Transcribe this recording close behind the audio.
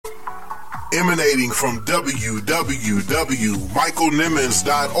emanating from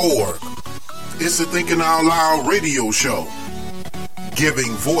www.michaelnimmons.org. It's the Thinking Out Loud radio show,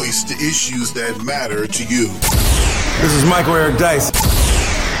 giving voice to issues that matter to you. This is Michael Eric Dyson.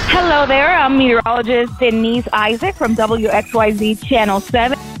 Hello there, I'm meteorologist Denise Isaac from WXYZ Channel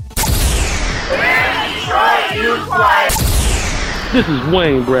 7. This is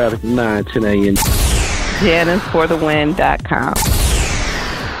Wayne Braddock, 910 a.m. JaniceForTheWin.com.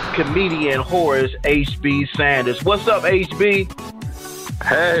 Comedian Horace H.B. Sanders. What's up, H.B.?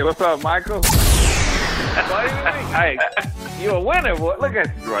 Hey, what's up, Michael? Hey, you're a winner, boy. Look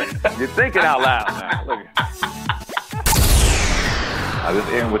at you right. You're thinking out loud now. Look at I just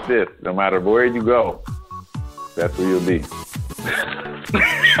end with this. No matter where you go, that's where you'll be.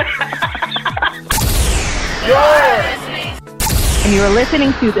 And you're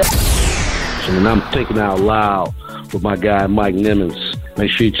listening to the... And I'm thinking out loud with my guy, Mike Nimmons. Make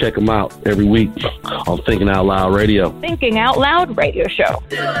sure you check him out every week on Thinking Out Loud Radio. Thinking Out Loud radio show. To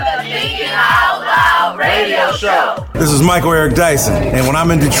the Thinking Out Loud radio show. This is Michael Eric Dyson, and when I'm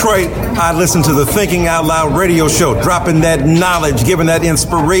in Detroit, I listen to the Thinking Out Loud radio show, dropping that knowledge, giving that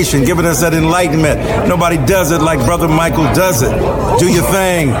inspiration, giving us that enlightenment. Nobody does it like Brother Michael does it. Do your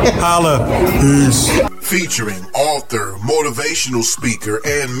thing. Holla. Peace. Featuring author, motivational speaker,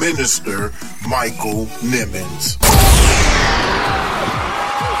 and minister Michael Nimmons.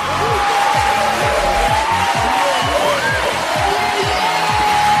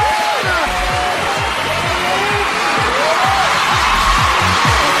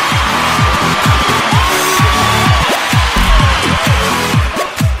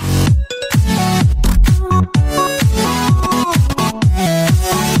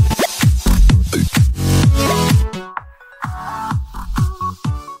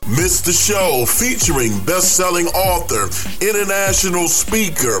 The show featuring best-selling author, international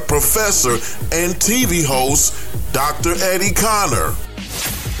speaker, professor, and TV host, Dr. Eddie Connor.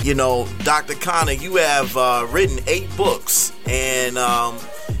 You know, Dr. Connor, you have written 8 books, and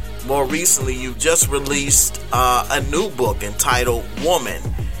more recently you just released a new book entitled Woman.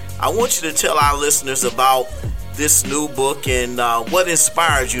 I want you to tell our listeners about this new book and what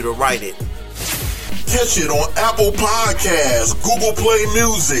inspired you to write it. Catch it on Apple Podcasts, Google Play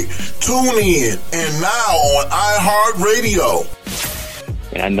Music, TuneIn, and now on iHeartRadio.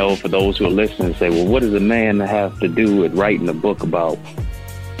 And I know for those who are listening say, well, what does a man have to do with writing a book about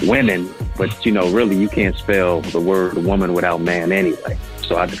women? But, you know, really, you can't spell the word woman without man anyway.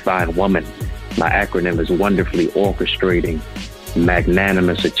 So I define woman. My acronym is wonderfully orchestrating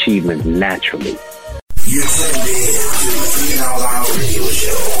magnanimous achievement naturally. You're tuned in to the Thinking Out Loud radio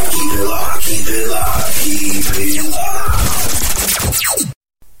show. Keep it locked, keep it locked, keep it locked.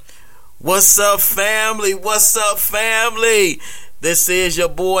 What's up, family? What's up, family? This is your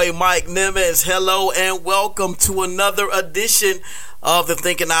boy, Mike Nimmons. Hello and welcome to another edition of the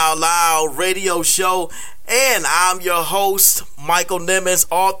Thinking Out Loud radio show. And I'm your host, Michael Nimmons,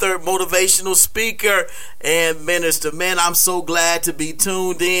 author, motivational speaker, and minister. Man, I'm so glad to be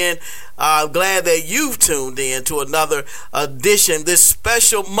tuned in. I'm glad that you've tuned in to another edition, this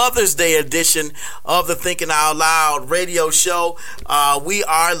special Mother's Day edition of the Thinking Out Loud radio show. We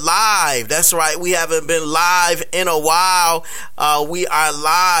are live. That's right. We haven't been live in a while. We are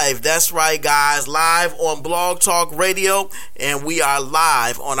live. That's right, guys. Live on Blog Talk Radio, and we are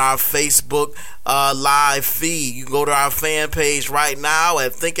live on our Facebook live feed. You can go to our fan page right now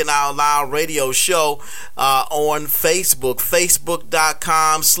at Thinking Out Loud Radio Show on Facebook,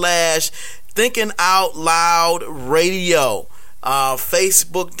 facebook.com/Thinking Out Loud Radio.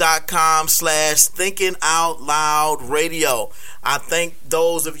 Facebook.com/Thinking Out Loud Radio. I thank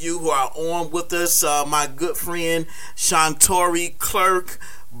those of you who are on with us. My good friend Shantori Clerk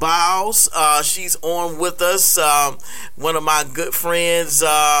Bowles, she's on with us. One of my good friends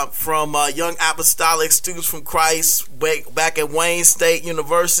from Young Apostolic Students from Christ back at Wayne State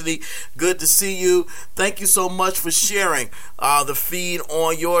University. Good to see you. Thank you so much for sharing the feed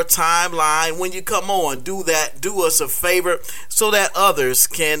on your timeline. When you come on, do us a favor so that others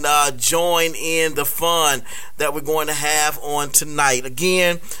can join in the fun that we're going to have on tonight.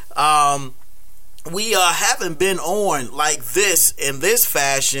 Again, we haven't been on like this in this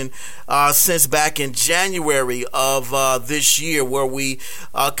fashion since back in January of this year, where we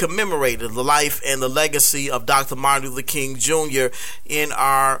commemorated the life and the legacy of Dr. Martin Luther King Jr. in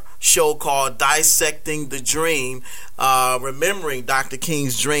our show called Dissecting the Dream, remembering Dr.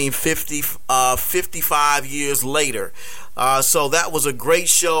 King's dream 55 years later. So that was a great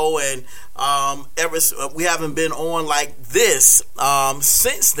show, and we haven't been on like this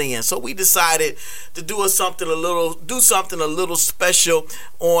since then. So we decided to do something a little special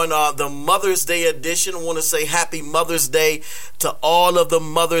on the Mother's Day edition. I want to say Happy Mother's Day to all of the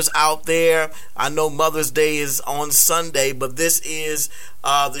mothers out there. I know Mother's Day is on Sunday, but this is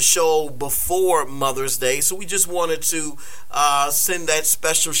the show before Mother's Day. So we just wanted to send that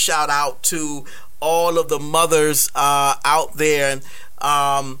special shout out to all of the mothers out there,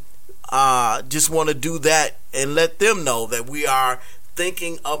 and just want to do that and let them know that we are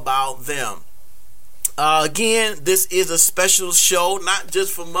thinking about them. Again, this is a special show, not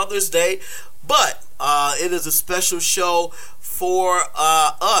just for Mother's Day, but it is a special show for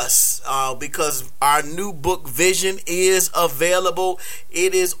us because our new book Vision is available.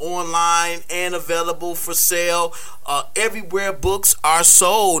 It is online and available for sale everywhere books are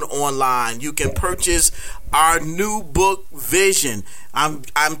sold online. You can purchase our new book Vision. I'm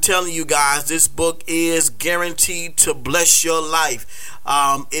telling you guys, this book is guaranteed to bless your life.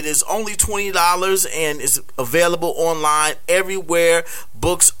 It is only $20 and is available online everywhere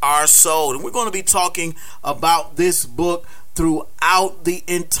books are sold. And we're going to be talking about this book throughout the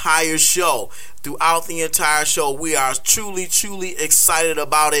entire show. We are truly excited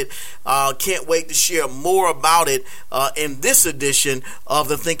about it. Can't wait to share more about it in this edition of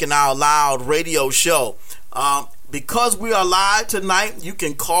the Thinking Out Loud radio show. Because we are live tonight, you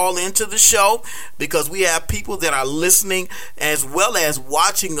can call into the show because we have people that are listening as well as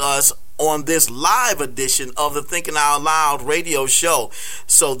watching us on this live edition of the Thinking Out Loud radio show.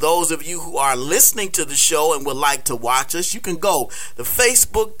 So those of you who are listening to the show and would like to watch us, you can go to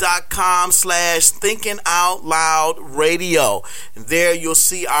facebook.com/Thinking Out Loud Radio. And there you'll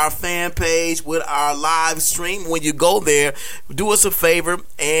see our fan page with our live stream. When you go there, do us a favor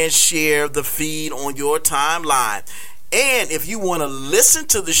and share the feed on your timeline. And if you want to listen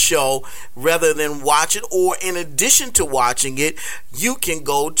to the show rather than watch it, or in addition to watching it, you can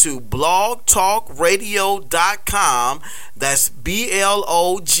go to blogtalkradio.com. That's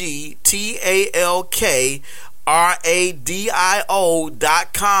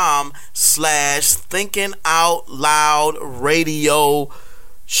blogtalkradio.com/Thinking Out Loud Radio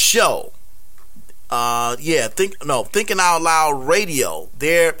show. Thinking Out Loud Radio.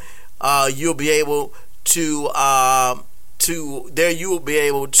 There, you'll be able to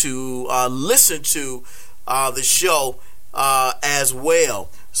listen to the show as well.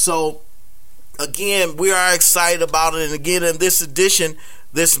 So again, we are excited about it. And again, in this edition,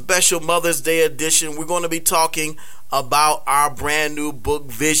 this special Mother's Day edition, we're going to be talking about our brand new book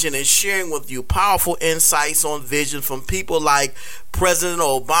Vision and sharing with you powerful insights on vision from people like President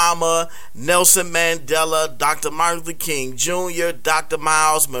Obama, Nelson Mandela, Dr. Martin Luther King Jr., Dr.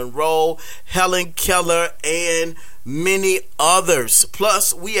 Miles Monroe, Helen Keller, and many others.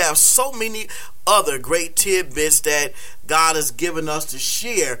 Plus, we have so many other great tidbits that God has given us to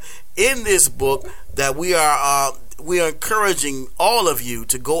share in this book that we are encouraging all of you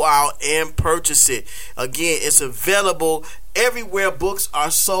to go out and purchase it. Again, it's available everywhere books are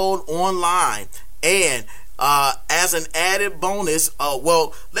sold online. And as an added bonus,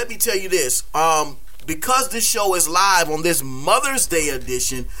 let me tell you this. Because this show is live on this Mother's Day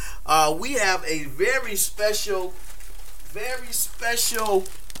edition, we have a very special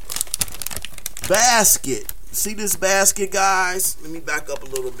basket. See this basket, guys? Let me back up a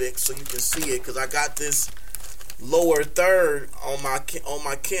little bit so you can see it, because I got this lower third on my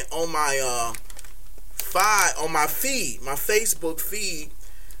feed, my Facebook feed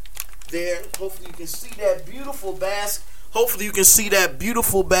there. Hopefully you can see that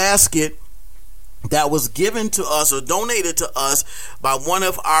beautiful basket that was given to us or donated to us by one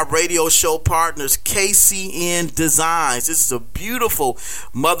of our radio show partners, KCN Designs. This is a beautiful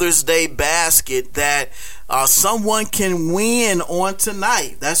Mother's Day basket that someone can win on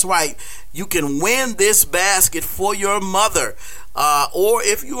tonight. That's right. You can win this basket for your mother. Or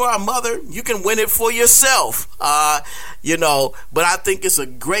if you are a mother, you can win it for yourself. But I think it's a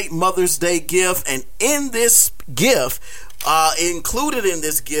great Mother's Day gift. And in this gift, included in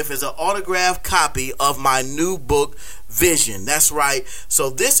this gift is an autographed copy of my new book, Vision. That's right. So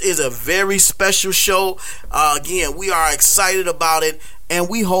this is a very special show. Again, we are excited about it, and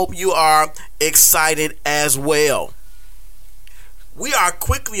we hope you are excited as well. We are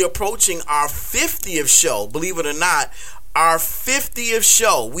quickly approaching our 50th show. Believe it or not, our 50th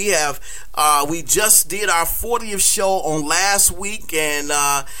show. We have We just did our 40th show on last week, and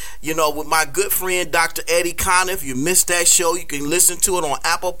with my good friend Dr. Eddie Conniff. If you missed that show, you can listen to it on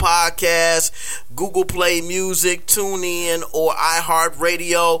Apple Podcasts, Google Play Music, TuneIn, or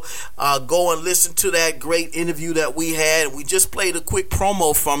iHeartRadio. Go and listen to that great interview that we had. We just played a quick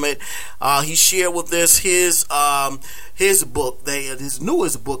promo from it. He shared with us his book, his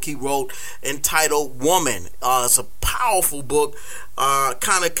newest book he wrote, entitled Woman. It's a powerful book,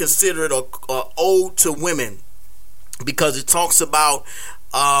 kind of considered an ode to women, because it talks about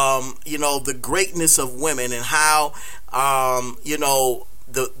the greatness of women and how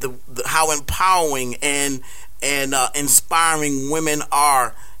how empowering and inspiring women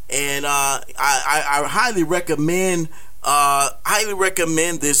are. And I highly recommend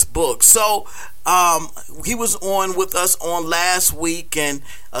this book. So he was on with us on last week, and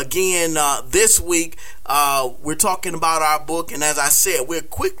again this week we're talking about our book. And as I said, we're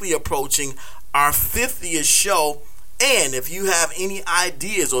quickly approaching our 50th show. And if you have any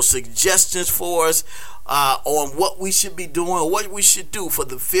ideas or suggestions for us on what we should be doing or what we should do for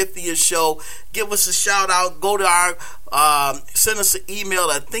the 50th show, give us a shout out. Go to our send us an email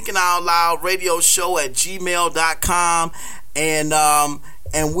at thinkingoutloudradioshow@gmail.com,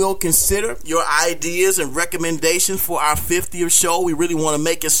 and we'll consider your ideas and recommendations for our 50th show. We really want to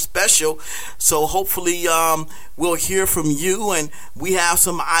make it special, so hopefully we'll hear from you, and we have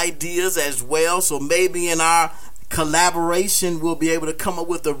some ideas as well. So maybe in our collaboration we'll be able to come up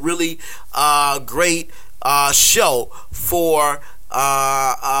with a really great show for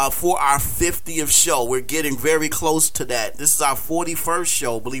our 50th show. We're getting very close to that. This is our 41st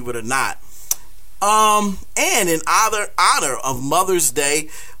show, believe it or not. And in honor of Mother's Day,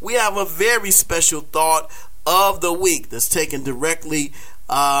 we have a very special thought of the week that's taken directly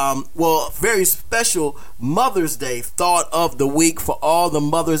very special Mother's Day thought of the week for all the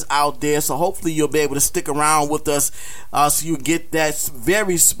mothers out there. So hopefully you'll be able to stick around with us so you get that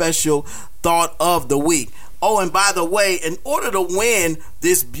very special thought of the week. Oh, and by the way, in order to win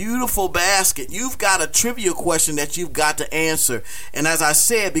this beautiful basket, you've got a trivia question that you've got to answer. And as I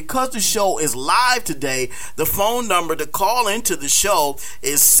said, because the show is live today, the phone number to call into the show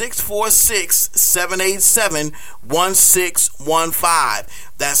is 646-787-1615.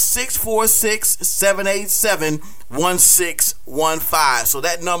 That's 646-787-1615. So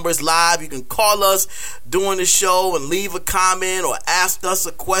that number is live. You can call us during the show and leave a comment or ask us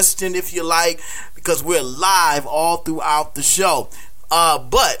a question if you like, because we're live all throughout the show.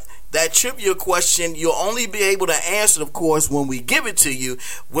 But that trivia question, you'll only be able to answer, of course, when we give it to you,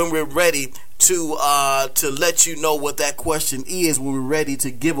 when we're ready to let you know what that question is, when we're ready to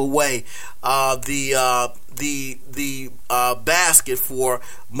give away the basket for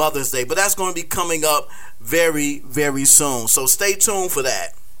Mother's Day. But that's going to be coming up very, very soon. So stay tuned for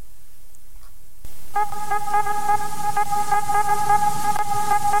that.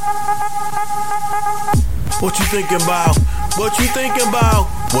 What you thinking about? What you thinking about?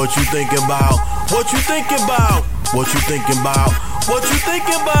 What you thinking about? What you thinking about? What you thinking about? What you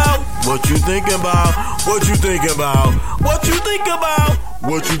thinking about? What you thinking about? What you thinking about? What you think about?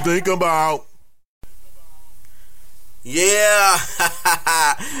 What you think about? Yeah.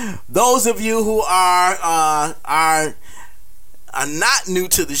 Those of you who are not new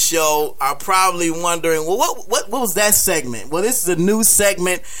to the show are probably wondering, well, what was that segment? Well, this is a new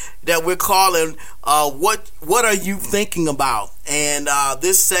segment that we're calling what are you thinking about? And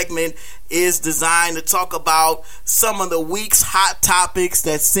this segment is designed to talk about some of the week's hot topics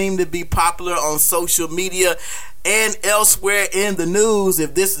that seem to be popular on social media and elsewhere in the news.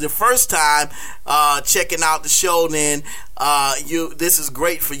 If this is the first time checking out the show, then this is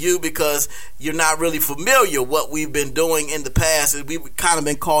great for you, because you're not really familiar what we've been doing in the past. We've kind of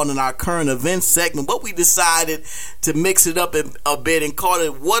been calling it our current events segment, but we decided to mix it up a bit and call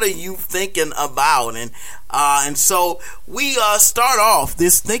it "What Are You Thinking About?" And so we start off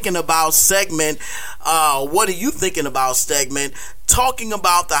this thinking about segment, "What Are You Thinking About?" segment, talking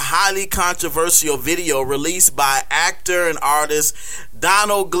about the highly controversial video released by actor and artist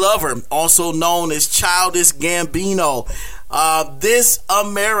Donald Glover, also known as Childish Gambino. This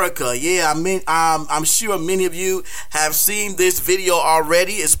America. Yeah, I'm sure many of you have seen this video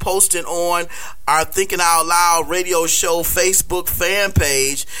already. It's posted on our Thinking Out Loud radio show Facebook fan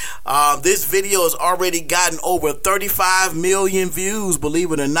page. This video has already gotten over 35 million views,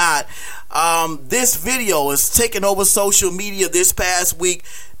 believe it or not. This video has taken over social media this past week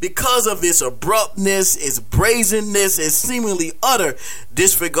because of its abruptness, its brazenness, its seemingly utter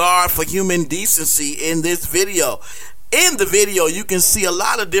disregard for human decency in this video. in the video, you can see a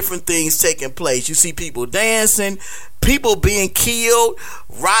lot of different things taking place. You see people dancing, people being killed,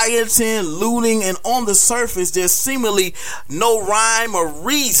 rioting, looting, and on the surface, there's seemingly no rhyme or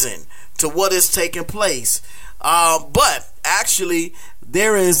reason to what is taking place. But actually,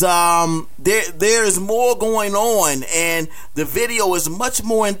 there is more going on, and the video is much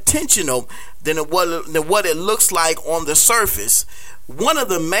more intentional than what it looks like on the surface. One of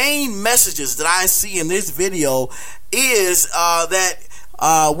the main messages that I see in this video is that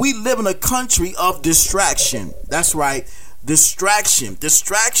we live in a country of distraction. That's right, distraction.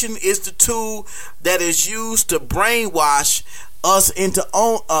 Distraction is the tool that is used to brainwash us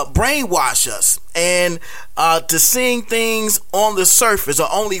brainwash us and to seeing things on the surface, or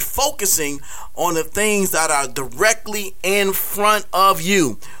only focusing on the things that are directly in front of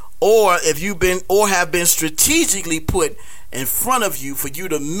you, or have been strategically put in front of you for you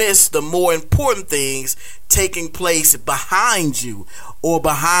to miss the more important things taking place behind you or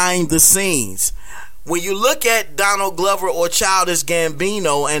behind the scenes. When you look at Donald Glover or Childish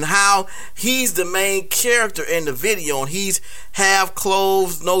Gambino and how he's the main character in the video, and he's half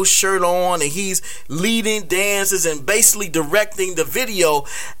clothed, no shirt on, and he's leading dances and basically directing the video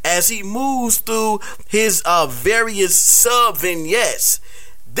as he moves through his various sub-vignettes.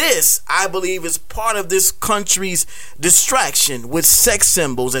 This, I believe, is part of this country's distraction with sex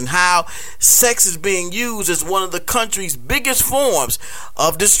symbols, and how sex is being used as one of the country's biggest forms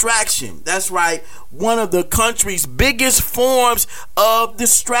of distraction. That's right, one of the country's biggest forms of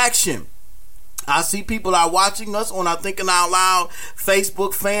distraction. I see people are watching us on our Thinking Out Loud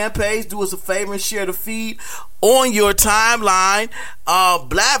Facebook fan page. Do us a favor and share the feed on your timeline.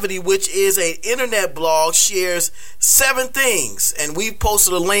 Blavity, which is an internet blog, shares 7 things, and we've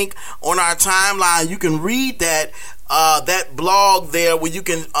posted a link on our timeline. You can read that blog there, where you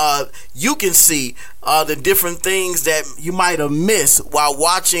can see the different things that you might have missed while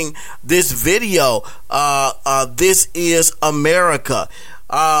watching this video. This is America.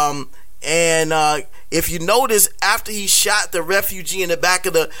 And if you notice, after he shot the refugee in the back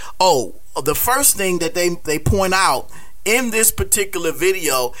of the first thing that they point out in this particular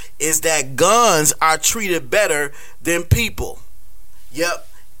video is that guns are treated better than people. Yep.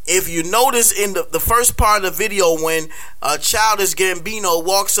 If you notice in the first part of the video, when Childish Gambino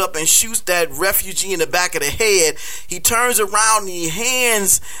walks up and shoots that refugee in the back of the head, he turns around and he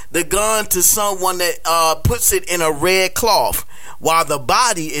hands the gun to someone that puts it in a red cloth while the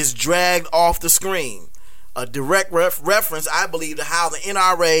body is dragged off the screen. A direct reference, I believe, to how the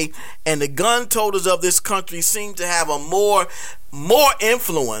NRA and the gun toters of this country seem to have a more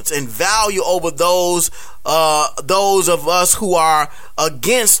influence and value over those of us who are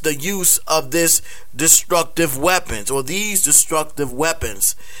against the use of this destructive weapons, or these destructive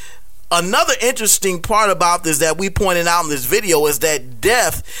weapons. Another interesting part about this that we pointed out in this video is that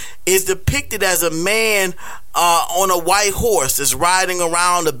death is depicted as a man on a white horse that's riding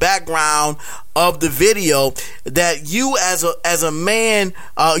around the background of the video. That you as a man,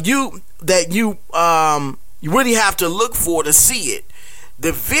 you really have to look for to see it.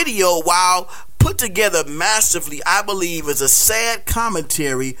 The video, while put together massively, I believe is a sad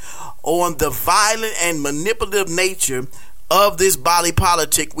commentary on the violent and manipulative nature of this body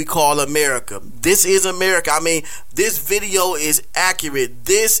politic we call America. This is America. I mean, this video is accurate.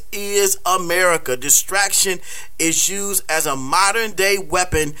 This is America. Distraction is used as a modern day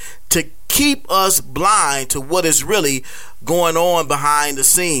weapon to keep us blind to what is really going on behind the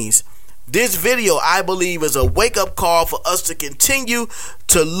scenes. This video, I believe, is a wake-up call for us to continue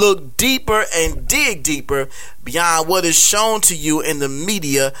to look deeper and dig deeper beyond what is shown to you in the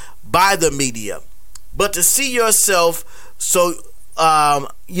media by the media. But to see yourself,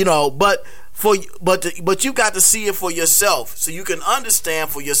 but you got to see it for yourself, so you can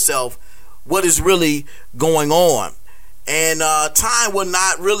understand for yourself what is really going on. And time will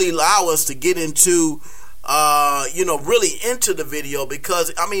not really allow us to get into really into the video,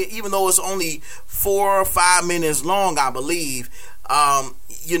 because I mean, even though it's only 4 or 5 minutes long, I believe,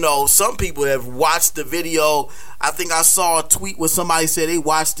 some people have watched the video. I think I saw a tweet where somebody said they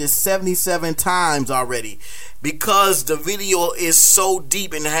watched it 77 times already, because the video is so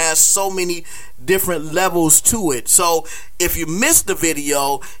deep and has so many different levels to it. So if you missed the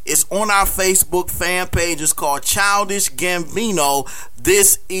video, it's on our Facebook fan page. It's called Childish Gambino,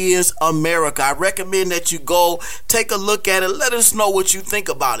 This is America. I recommend that you go take a look at it. Let us know what you think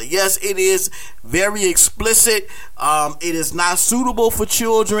about it. Yes, it is very explicit. It is not suitable for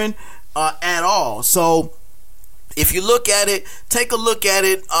children at all. So if you look at it, take a look at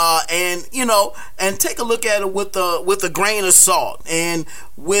it, and take a look at it with a grain of salt, and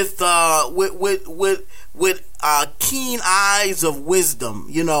with with keen eyes of wisdom.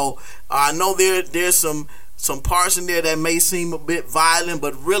 You know, I know there's some parts in there that may seem a bit violent,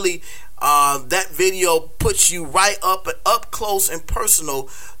 but really that video puts you right up close and personal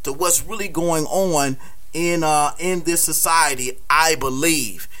to what's really going on in this society, I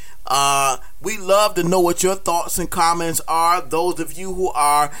believe. We love to know what your thoughts and comments are. Those of you who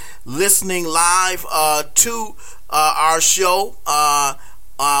are listening live to our show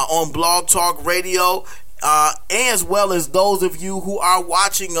on Blog Talk Radio, as well as those of you who are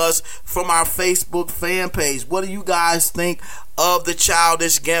watching us from our Facebook fan page. What do you guys think of the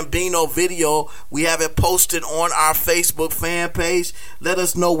Childish Gambino video? We have it posted on our Facebook fan page. Let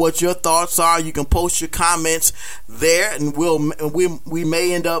us know what your thoughts are. You can post your comments there, and we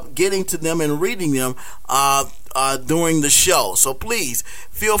may end up getting to them and reading them during the show. So please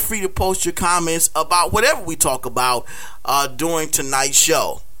feel free to post your comments about whatever we talk about during tonight's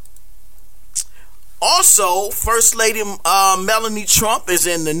show. Also, First Lady Melania Trump is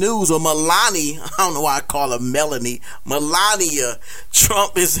in the news, or Melania. I don't know why I call her Melanie. Melania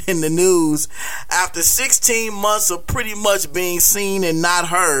Trump is in the news. After 16 months of pretty much being seen and not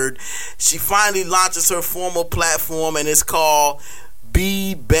heard, she finally launches her formal platform, and it's called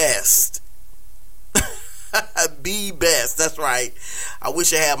Be Best. Be Best, that's right. I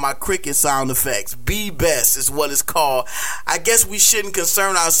wish I had my cricket sound effects. Be Best is what it's called. I guess we shouldn't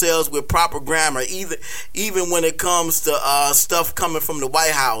concern ourselves with proper grammar, even when it comes to stuff coming from the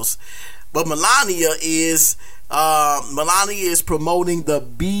White House. But Melania is promoting the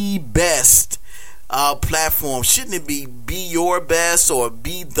Be Best platform. Shouldn't it be your best or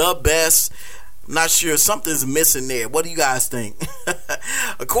be the best? Not sure. Something's missing there. What do you guys think?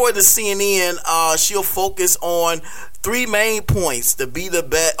 According to CNN, she'll focus on three main points. The Be the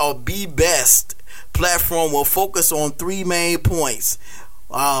Best or Be Best platform will focus on three main points: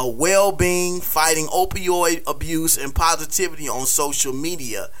 well-being, fighting opioid abuse, and positivity on social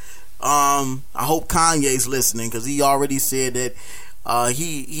media. I hope Kanye's listening, because he already said that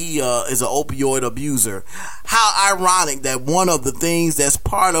he is an opioid abuser. How ironic that one of the things that's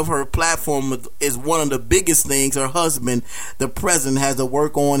part of her platform is one of the biggest things her husband, the president, has to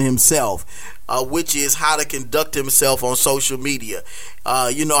work on himself, which is how to conduct himself on social media.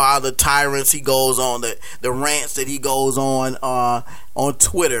 You know how the tyrants he goes on, the rants that he goes on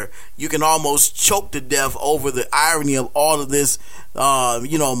Twitter. You can almost choke to death over the irony of all of this.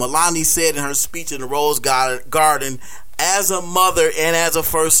 Melania said in her speech in the Rose Garden, as a mother and as a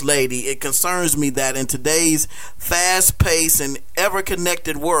first lady, it concerns me that in today's fast-paced and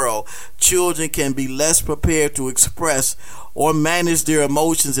ever-connected world, children can be less prepared to express or manage their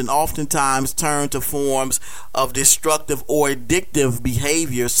emotions and oftentimes turn to forms of destructive or addictive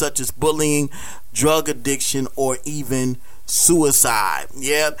behavior such as bullying, drug addiction, or even suicide.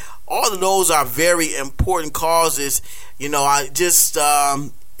 Yeah, all of those are very important causes.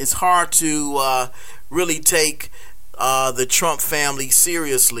 It's hard to really take the Trump family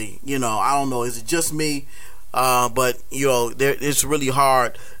seriously. I don't know, is it just me? But it's really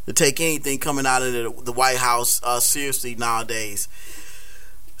hard to take anything coming out of the White House seriously nowadays.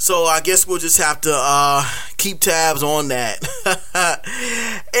 So I guess we'll just have to keep tabs on that.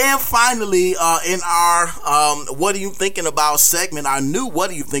 And finally, in our What Are You Thinking About segment, our new What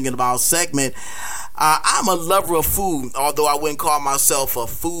Are You Thinking About segment, I'm a lover of food, although I wouldn't call myself a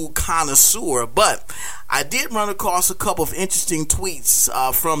food connoisseur, but I did run across a couple of interesting tweets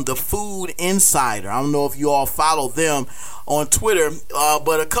from the Food Insider. I don't know if you all follow them on Twitter,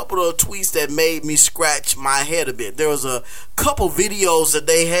 but a couple of tweets that made me scratch my head a bit. There was a couple videos that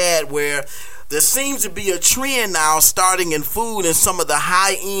they had where there seems to be a trend now starting in food in some of the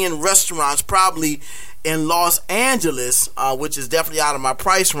high-end restaurants, probably in Los Angeles, which is definitely out of my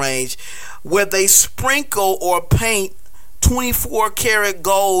price range, where they sprinkle or paint 24 karat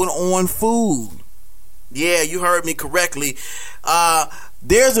gold on food. Yeah, you heard me correctly.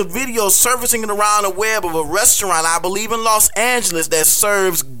 There's a video surfacing around the web of a restaurant, I believe in Los Angeles, that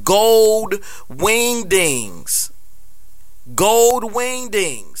serves gold wingdings. Gold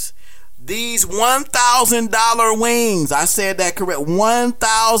wingdings. These $1,000 wings, I said that correct,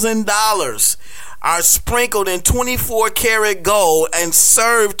 $1,000, are sprinkled in 24 karat gold and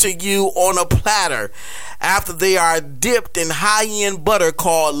served to you on a platter after they are dipped in high-end butter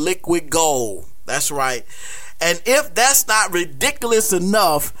called liquid gold. That's right. And if that's not ridiculous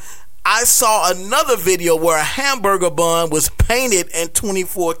enough, I saw another video where a hamburger bun was painted in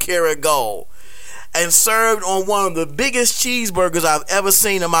 24 karat gold and served on one of the biggest cheeseburgers I've ever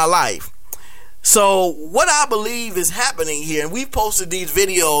seen in my life. So what I believe is happening here, and we posted these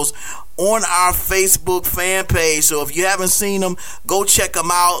videos on our Facebook fan page, so if you haven't seen them, go check them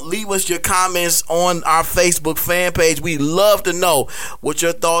out. Leave us your comments on our Facebook fan page. We'd love to know what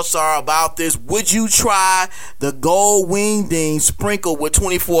your thoughts are about this. Would you try the gold wingding sprinkled with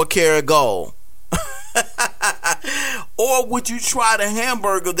 24 karat gold? Or would you try the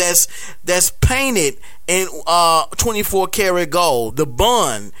hamburger that's painted in 24 karat gold? The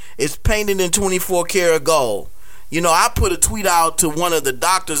bun is painted in 24 karat gold. You know, I put a tweet out to one of the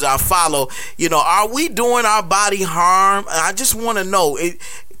doctors I follow. You know, are we doing our body harm? I just want to know,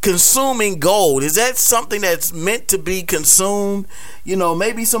 consuming gold, is that something that's meant to be consumed? You know,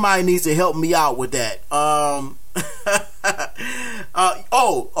 maybe somebody needs to help me out with that.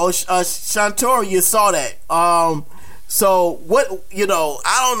 Shantori, you saw that. So what, you know,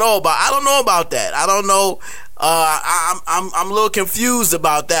 I don't know about that. I don't know. I'm a little confused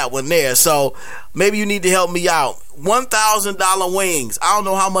about that one there. So maybe you need to help me out. $1,000 wings. I don't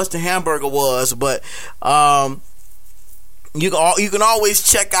know how much the hamburger was, but you can always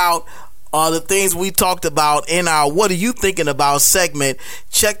check out the things we talked about in our What Are You Thinking About segment.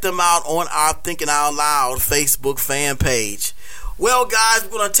 Check them out on our Thinking Out Loud Facebook fan page. Well, guys,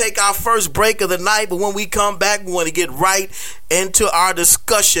 we're going to take our first break of the night, but when we come back, we want to get right into our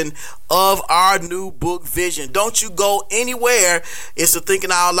discussion of our new book, Vision. Don't you go anywhere. It's the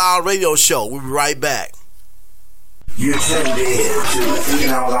Thinking Out Loud radio show. We'll be right back. You're tuned in to the Thinking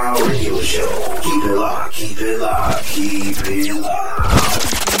Out Loud radio show. Keep it locked, keep it locked, keep it locked.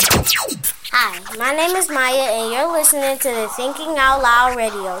 Hi, my name is Maya, and you're listening to the Thinking Out Loud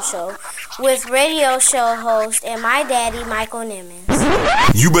radio show with radio show host and my daddy, Michael Nimmons.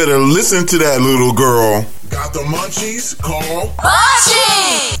 You better listen to that, little girl. Got the munchies? Call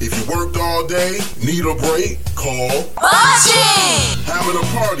Munchie! If you worked all day, need a break? Call Munchie! Having a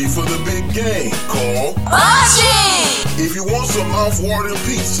party for the big game? Call Munchie! If you want some mouth-watering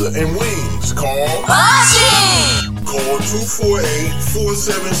pizza and wings? Call Munchie! Call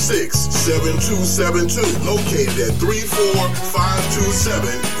 248-476-7272. Located at 34527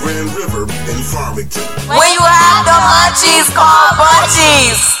 Grand River in Farmington. When you have the munchies, call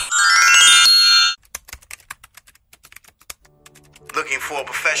Munchies! Looking for a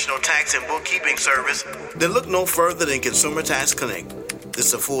professional tax and bookkeeping service? Then look no further than Consumer Tax Connect. This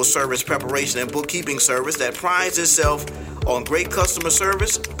is a full-service preparation and bookkeeping service that prides itself on great customer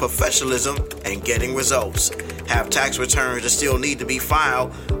service, professionalism, and getting results. Have tax returns that still need to be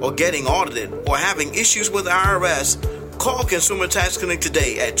filed or getting audited or having issues with the IRS? Call Consumer Tax Connect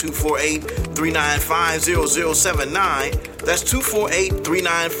today at 248-395-0079. That's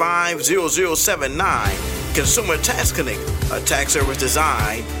 248-395-0079. Consumer Tax Connect, a tax service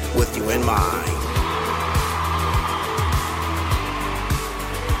designed with you in mind.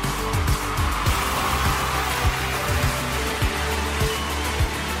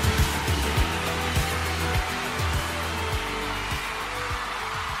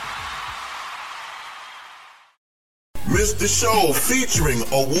 Missed the show featuring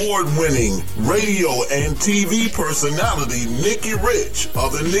award-winning radio and TV personality Nikki Rich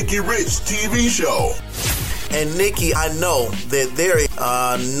of the Nikki Rich TV show. And Nikki, I know that there is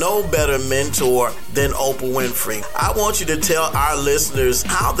no better mentor than Oprah Winfrey. I want you to tell our listeners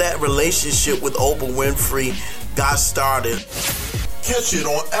how that relationship with Oprah Winfrey got started. Catch it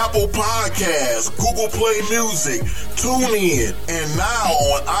on Apple Podcasts, Google Play Music, TuneIn, and now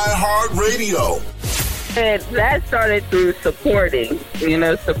on iHeartRadio. And that started through supporting the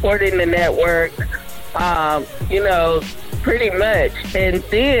network, pretty much. And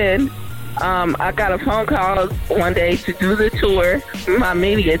then I got a phone call one day to do the tour, my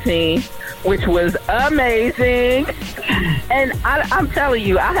media team, which was amazing. And I'm telling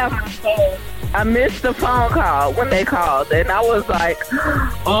you, I missed the phone call when they called, and I was like,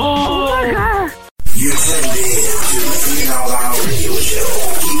 oh my God. You're tuned in to the Thinking Out Loud radio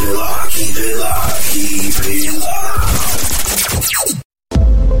show. Keep it locked, keep it locked, keep it locked.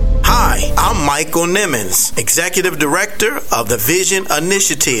 Hi, I'm Michael Nimmons, Executive Director of the Vision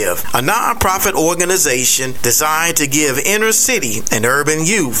Initiative, a nonprofit organization designed to give inner city and urban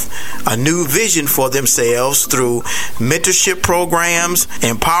youth a new vision for themselves through mentorship programs,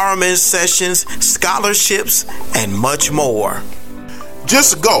 empowerment sessions, scholarships, and much more.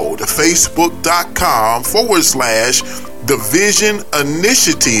 Just go to facebook.com/The Vision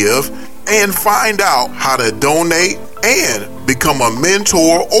Initiative and find out how to donate and become a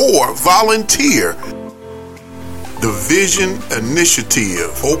mentor or volunteer. The Vision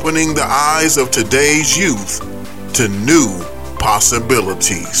Initiative, opening the eyes of today's youth to new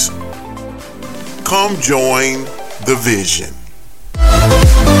possibilities. Come join the Vision.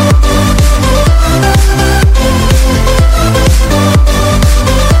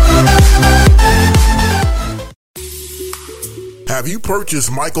 Have you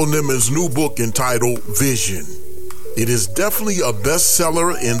purchased Michael Nimmons' new book entitled Vision? It is definitely a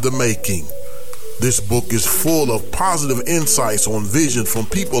bestseller in the making. This book is full of positive insights on vision from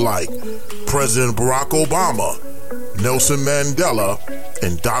people like President Barack Obama, Nelson Mandela,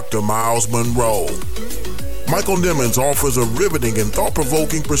 and Dr. Miles Monroe. Michael Nimmons offers a riveting and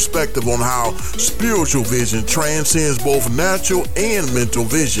thought-provoking perspective on how spiritual vision transcends both natural and mental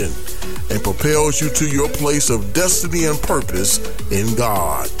vision and propels you to your place of destiny and purpose in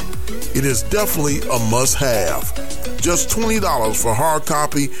God. It is definitely a must-have. Just $20 for hard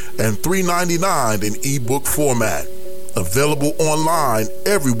copy and $3.99 in ebook format. Available online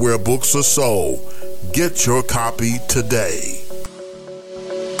everywhere books are sold. Get your copy today.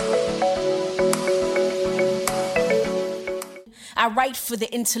 I write for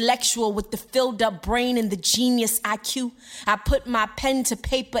the intellectual with the filled up brain and the genius IQ. I put my pen to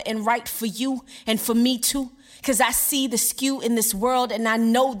paper and write for you and for me too. Cause I see the skew in this world and I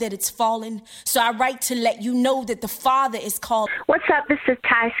know that it's fallen. So I write to let you know that the Father is called. What's up? This is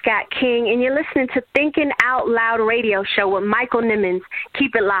Ty Scott King and you're listening to Thinking Out Loud Radio Show with Michael Nimmons.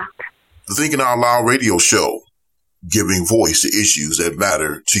 Keep it locked. The Thinking Out Loud Radio Show, giving voice to issues that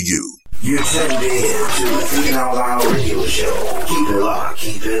matter to you. You're tuned in to the Thinking Out Loud Radio Show. Keep it locked,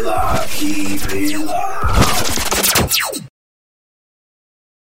 keep it locked, keep it locked.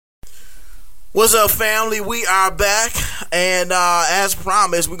 What's up, family? We are back, and as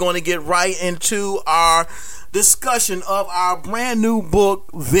promised, we're going to get right into our discussion of our brand new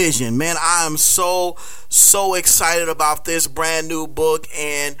book, Vision. Man, I am so excited about this brand new book,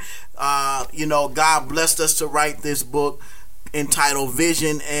 and God blessed us to write this book entitled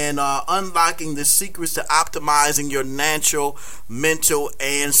Vision, and unlocking the secrets to optimizing your natural, mental,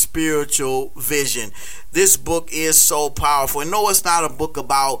 and spiritual vision. This book is so powerful. And no, it's not a book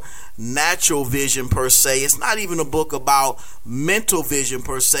about natural vision per se. It's not even a book about mental vision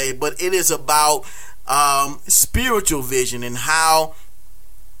per se, but it is about spiritual vision and how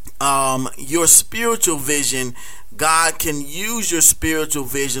your spiritual vision, God can use your spiritual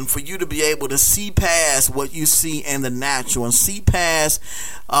vision for you to be able to see past what you see in the natural and see past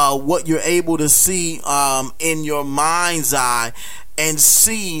what you're able to see in your mind's eye and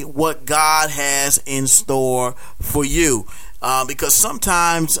see what God has in store for you. Because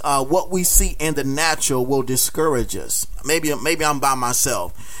sometimes what we see in the natural will discourage us. Maybe I'm by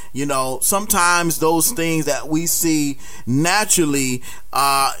myself. Sometimes those things that we see naturally,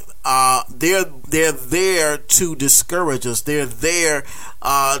 they're there to discourage us. They're there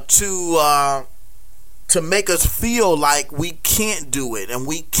to make us feel like we can't do it and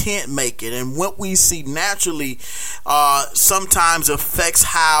we can't make it. And what we see naturally sometimes affects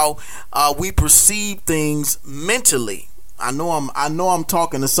how we perceive things mentally. I know I'm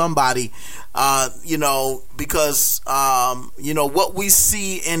talking to somebody, because what we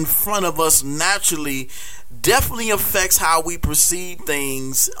see in front of us naturally definitely affects how we perceive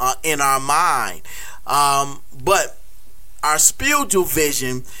things in our mind. But our spiritual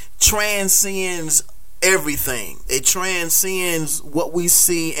vision transcends everything. It transcends what we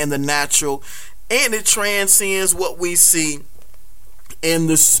see in the natural, and it transcends what we see in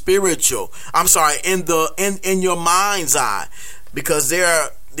the spiritual. In your mind's eye, because there are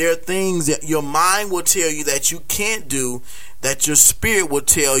things that your mind will tell you that you can't do, that your spirit will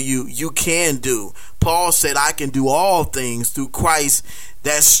tell you you can do. Paul said, I can do all things through Christ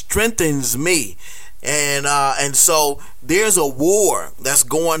that strengthens me. And so there's a war that's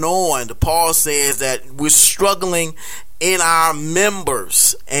going on. Paul says that we're struggling in our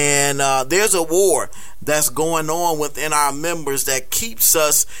members, and there's a war that's going on within our members that keeps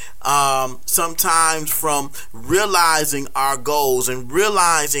us sometimes from realizing our goals and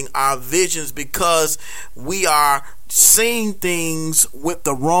realizing our visions, because we are seeing things with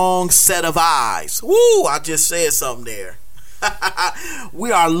the wrong set of eyes. Woo! I just said something there.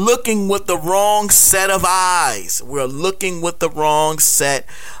 We are looking with the wrong set of eyes. We're looking with the wrong set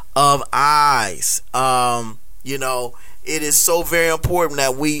of eyes. It is so very important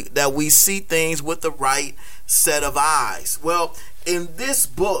that we see things with the right set of eyes. Well, in this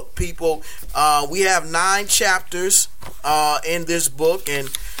book, people, we have 9 chapters in this book,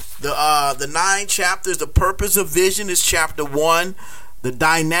 and the 9 chapters. The purpose of vision is chapter 1. The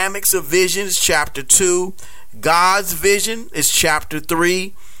dynamics of vision is chapter 2. God's vision is chapter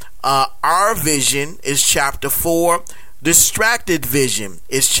 3. Our vision is chapter 4. Distracted vision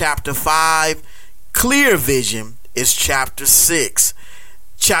is chapter 5. Clear vision is chapter 6.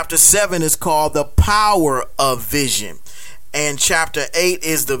 Chapter 7 is called the power of vision. And chapter 8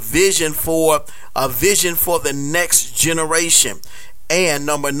 is the vision for the next generation. And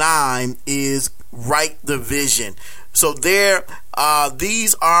number 9 is write the vision. So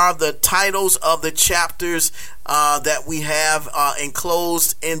these are the titles of the chapters that we have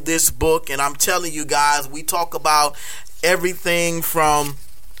enclosed in this book. And I'm telling you guys, we talk about everything from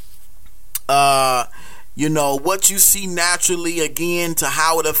what you see naturally, again, to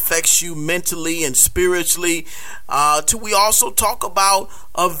how it affects you mentally and spiritually, to we also talk about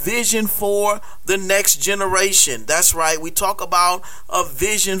a vision for the next generation. That's right. We talk about a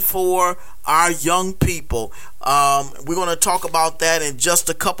vision for our young people. We're going to talk about that in just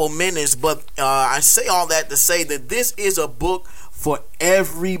a couple minutes, but I say all that to say that this is a book for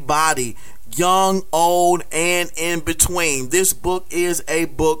everybody, young, old, and in between. This book is a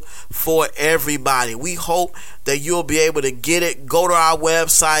book for everybody. We hope that you'll be able to get it. Go to our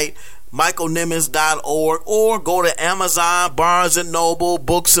website, michaelnimmons.org, or go to Amazon, Barnes & Noble,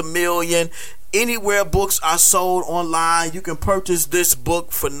 Books A Million. Anywhere books are sold online, you can purchase this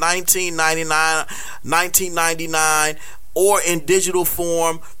book for $19.99, or in digital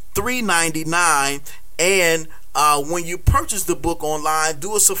form, $3.99. And when you purchase the book online,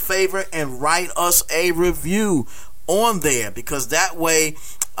 do us a favor and write us a review on there, because that way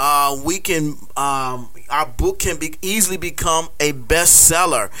we can our book can easily become a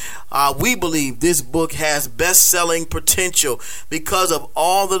bestseller. We believe this book has best-selling potential because of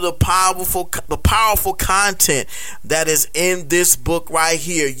all of the powerful content that is in this book right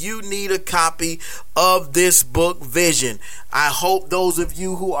here. You need a copy of this book, Vision. I hope those of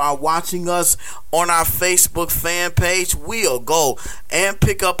you who are watching us on our Facebook fan page will go and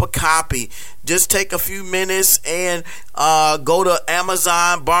pick up a copy. Just take a few minutes and go to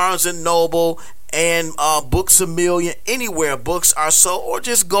Amazon, Barnes & Noble, and Books A Million, anywhere books are sold, or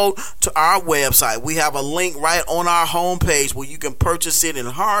just go to our website. We have a link right on our homepage where you can purchase it in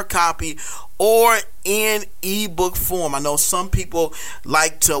hard copy or in ebook form. I know some people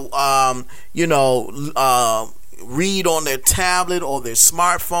like to read on their tablet or their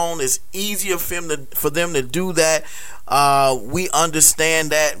smartphone. It's easier for them to do that. We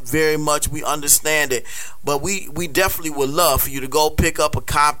understand that very much. We understand it, but we definitely would love for you to go pick up a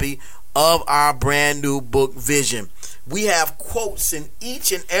copy of our brand new book, Vision. We have quotes in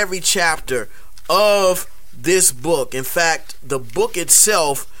each and every chapter of this book. In fact, the book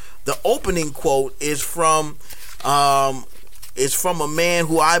itself, the opening quote is from a man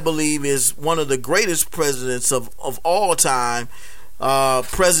who I believe is one of the greatest presidents of all time,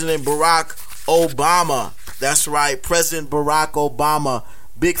 President Barack Obama. That's right, President Barack Obama.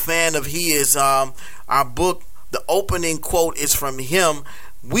 Big fan of his. Our book, the opening quote is from him.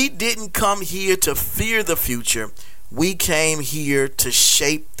 We didn't come here to fear the future. We came here to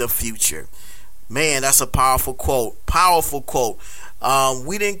shape the future. Man, that's a powerful quote. Powerful quote.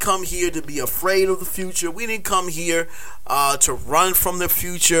 We didn't come here to be afraid of the future. We didn't come here to run from the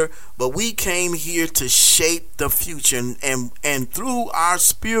future, but we came here to shape the future. And through our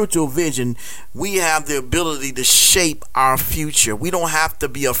spiritual vision, we have the ability to shape our future. We don't have to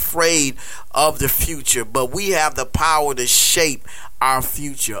be afraid of the future, but we have the power to shape our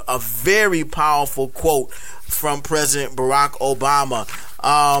future. A very powerful quote from President Barack Obama.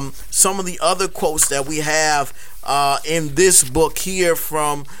 Some of the other quotes that we have in this book here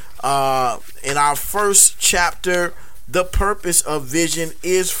from in our first chapter, The Purpose of Vision,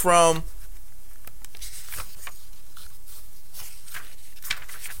 is from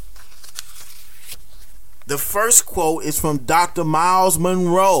the first quote is from Dr. Miles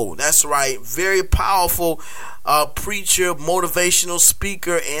Monroe. That's right, very powerful preacher, motivational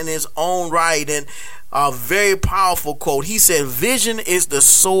speaker in his own right, and a very powerful quote. He said, "Vision is the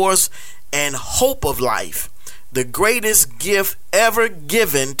source and hope of life. The greatest gift ever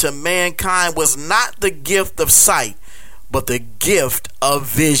given to mankind was not the gift of sight, but the gift of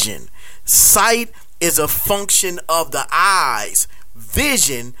vision. Sight is a function of the eyes.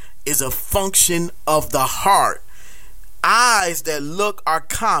 Vision is a function of the heart. Eyes that look are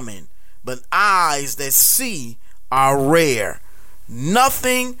common, but eyes that see are rare.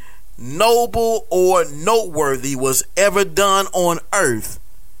 Nothing noble or noteworthy was ever done on earth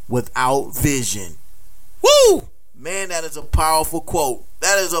without vision." Woo! Man, that is a powerful quote.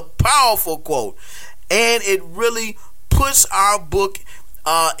 That is a powerful quote. And it really puts our book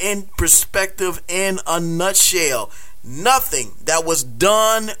in perspective in a nutshell. Nothing that was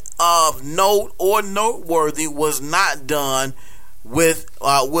done of note or noteworthy was not done with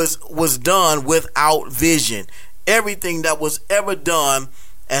was done without vision. Everything that was ever done,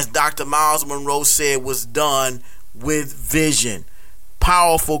 as Dr. Miles Monroe said, was done with vision.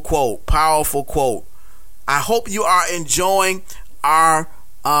 Powerful quote. Powerful quote. I hope you are enjoying our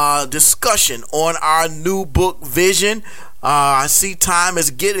discussion on our new book, Vision. I see time is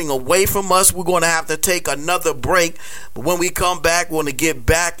getting away from us. We're going to have to take another break. But when we come back, we're going to get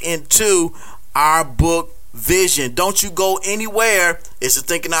back into our book, Vision. Don't you go anywhere. It's the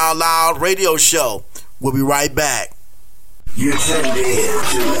Thinking Out Loud radio show. We'll be right back. You're tuned in to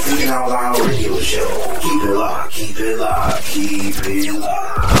the Thinking Out Loud radio show. Keep it locked, keep it locked, keep it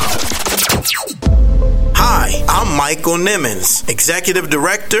locked. Hi, I'm Michael Nimmons, Executive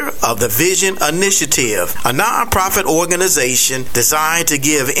Director of the Vision Initiative, a nonprofit organization designed to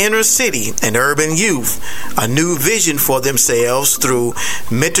give inner city and urban youth a new vision for themselves through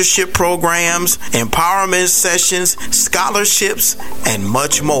mentorship programs, empowerment sessions, scholarships, and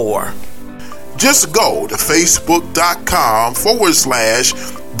much more. Just go to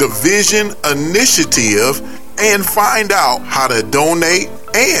facebook.com/The Vision Initiative and find out how to donate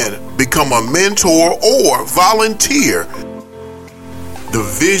and become a mentor or volunteer. The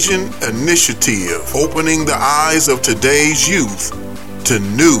Vision Initiative, opening the eyes of today's youth to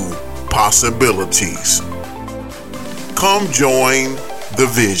new possibilities. Come join the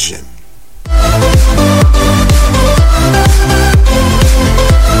Vision.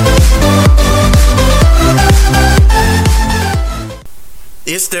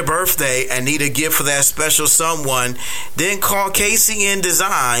 It's their birthday and need a gift for that special someone? Then call KCN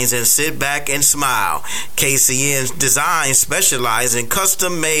Designs and sit back and smile. KCN Designs specialize in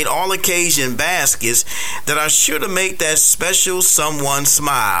custom-made all-occasion baskets that are sure to make that special someone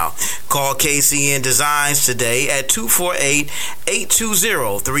smile. Call KCN Designs today at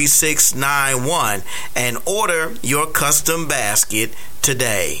 248-820-3691 and order your custom basket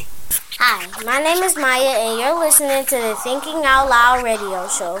today. Hi, my name is Maya, and you're listening to the Thinking Out Loud radio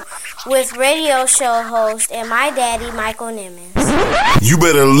show with radio show host and my daddy, Michael Nimmons. You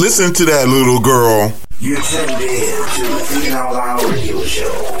better listen to that little girl. You're tuned in to the Thinking Out Loud radio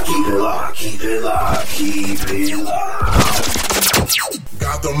show. Keep it locked, keep it locked, keep it locked.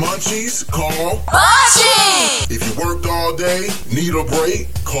 Got the munchies? Call Munchie! If you worked all day, need a break?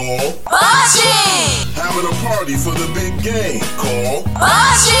 Call Munchie! Having a party for the big game? Call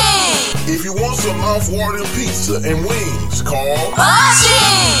Munchie! If you want some mouth-watering pizza and wings? Call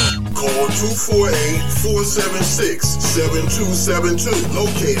Munchie! Call 248-476-7272.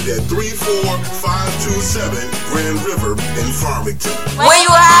 Located at 34527 Grand River in Farmington. When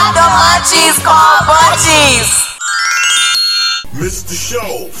you have the munchies, call Munchies! Mr.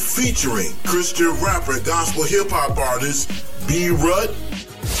 Show, featuring Christian rapper and gospel hip-hop artist B. Rudd.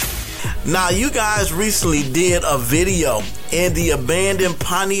 Now, you guys recently did a video in the abandoned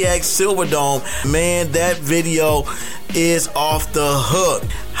Pontiac Silverdome. Man, that video is off the hook.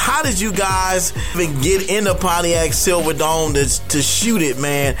 How did you guys even get into Pontiac Silverdome to shoot it,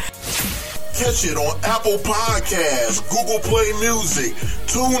 man? Catch it on Apple Podcasts, Google Play Music,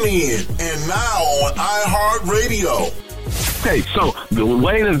 TuneIn, and now on iHeartRadio. Okay, so the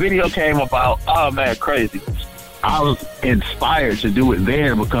way the video came about, oh man, crazy. I was inspired to do it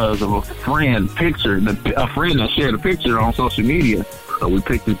there because of a friend that shared a picture on social media. So we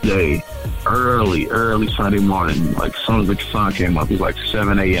picked this day early Sunday morning, like as soon as the sun came up. It was like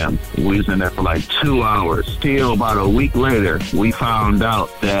 7 a.m. We was in there for like 2 hours. Till about a week later, we found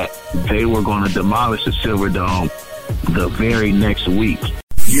out that they were going to demolish the Silverdome the very next week.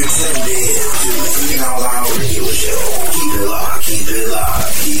 You're tuned in to the Thinking Out Loud radio show. Keep it locked, keep it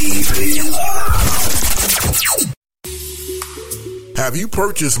locked, keep it locked. Have you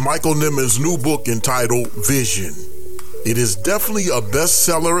purchased Michael Nimmons' new book entitled Vision? It is definitely a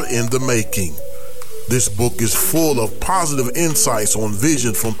bestseller in the making. This book is full of positive insights on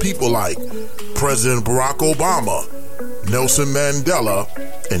vision from people like President Barack Obama, Nelson Mandela,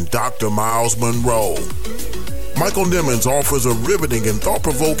 and Dr. Miles Monroe. Michael Nimmons offers a riveting and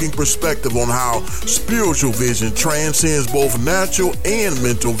thought-provoking perspective on how spiritual vision transcends both natural and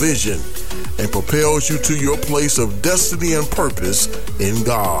mental vision and propels you to your place of destiny and purpose in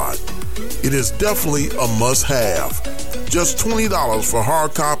God. It is definitely a must-have. Just $20 for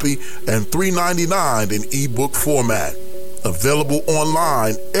hard copy and $3.99 in ebook format. Available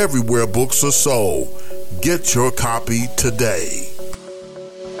online everywhere books are sold. Get your copy today.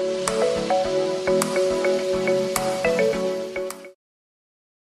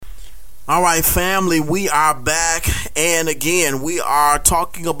 All right, family, we are back. And again, we are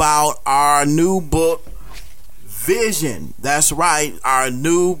talking about our new book, Vision. That's right, our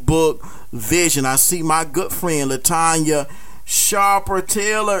new book, Vision. I see my good friend, LaTanya Sharper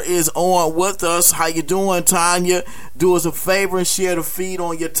Taylor is on with us. How you doing, Tanya? Do us a favor and share the feed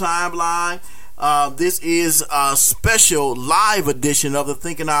on your timeline. This is a special live edition of the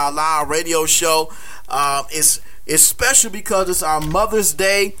Thinking Out Loud radio show. It's special because it's our Mother's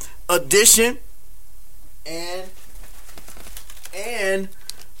Day edition, and And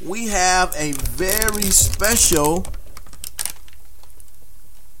we have a very special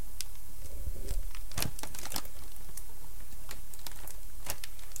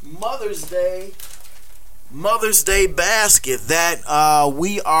Mother's Day basket that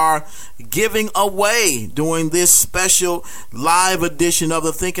we are giving away during this special live edition of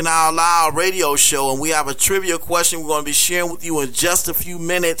the Thinking Out Loud radio show. And we have a trivia question we're going to be sharing with you in just a few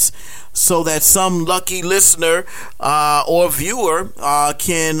minutes, so that some lucky listener or viewer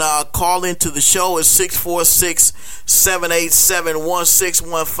can call into the show at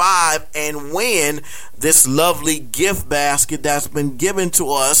 646-787-1615 and win this lovely gift basket that's been given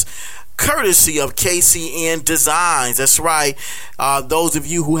to us courtesy of KCN Designs. That's right. Those of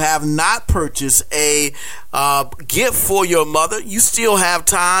you who have not purchased a gift for your mother, you still have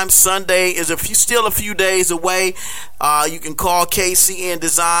time. Sunday is still a few days away. You can call KCN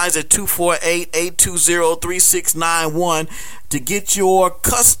Designs at 248-820-3691 to get your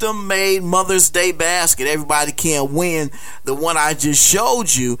custom-made Mother's Day basket. Everybody can't win the one I just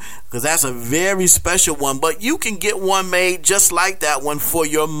showed you, because that's a very special one. But you can get one made just like that one for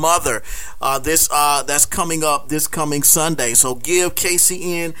your mother. That's coming up this coming Sunday. So give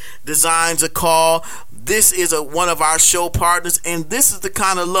KCN Designs a call. This is one of our show partners, and this is the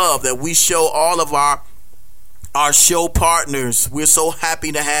kind of love that we show all of our show partners. We're so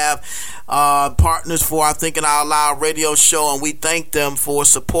happy to have partners for our Thinking Out Loud radio show, and we thank them for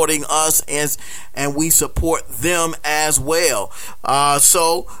supporting us, and we support them as well.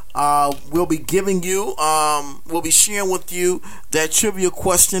 So we'll be giving you, we'll be sharing with you that trivia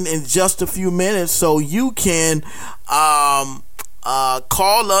question in just a few minutes, so you can call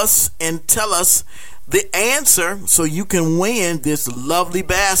us and tell us the answer, so you can win this lovely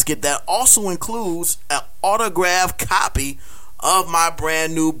basket that also includes an autographed copy of my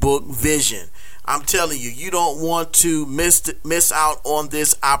brand new book, Vision. I'm telling you, you don't want to miss out on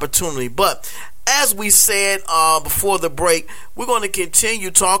this opportunity. But as we said before the break, we're going to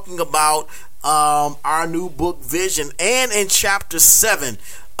continue talking about our new book, Vision. And in chapter 7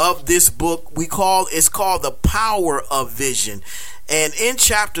 of this book, it's called The Power of Vision. And in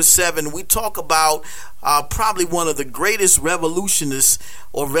chapter 7, we talk about probably one of the greatest revolutionists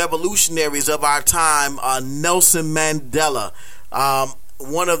or revolutionaries of our time, Nelson Mandela.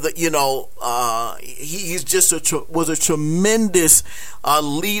 One of the, he's just was a tremendous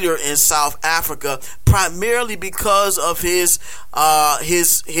leader in South Africa, primarily because of his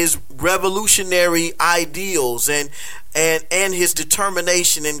revolutionary ideals and his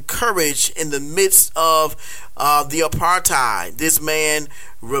determination and courage in the midst of the apartheid. This man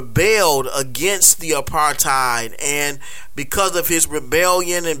rebelled against the apartheid, and because of his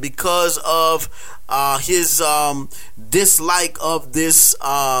rebellion and because of his dislike of this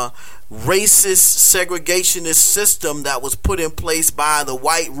racist segregationist system that was put in place by the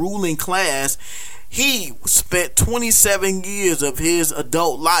white ruling class, he spent 27 years of his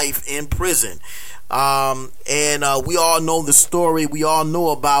adult life in prison. And we all know the story. We all know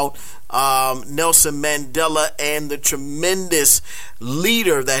about Nelson Mandela and the tremendous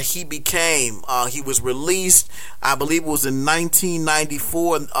leader that he became. He was released, I believe it was in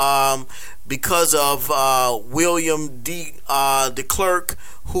 1994, because of William de Klerk,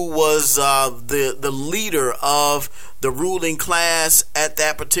 who was the leader of the ruling class at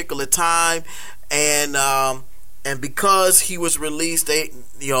that particular time, and because he was released, de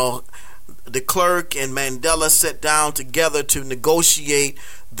Klerk and Mandela sat down together to negotiate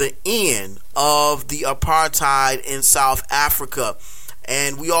the end of the apartheid in South Africa.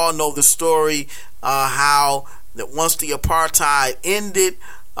 And we all know the story, how that once the apartheid ended,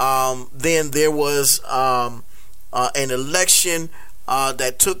 then there was an election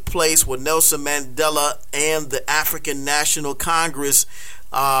that took place where Nelson Mandela and the African National Congress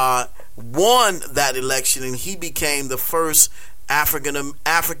won that election, and he became the first African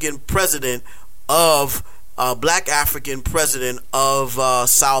president of black African president of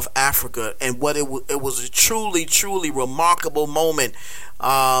South Africa. And what it was a truly remarkable moment,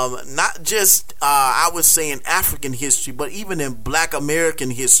 not just I would say in African history, but even in black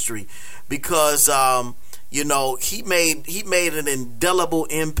American history, because he made an indelible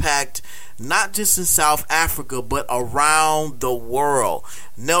impact, not just in South Africa, but around the world.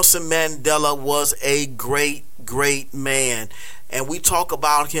 Nelson Mandela was a great man, and we talk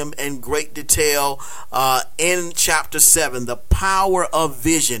about him in great detail in chapter 7, the power of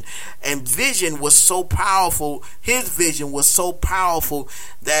vision. And vision was so powerful, his vision was so powerful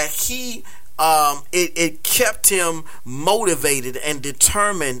that he it kept him motivated and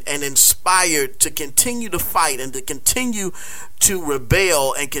determined and inspired to continue to fight and to continue to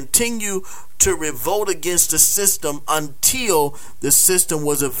rebel and continue to revolt against the system until the system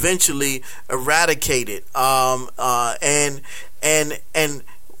was eventually eradicated. And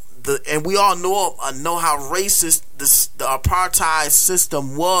we all know how racist the apartheid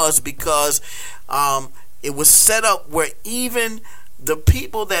system was, because it was set up where even the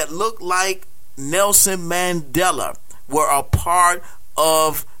people that looked like Nelson Mandela were a part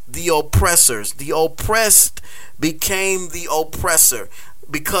of the oppressors. The oppressed became the oppressor,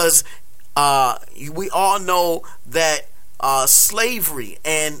 because we all know that slavery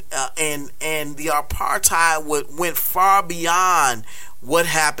and the apartheid went far beyond what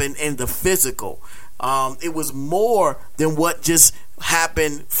happened in the physical. It was more than what just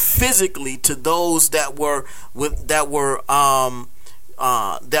happened physically to those that were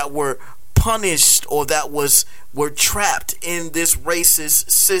punished or that were trapped in this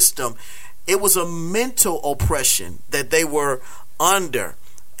racist system. It was a mental oppression that they were under,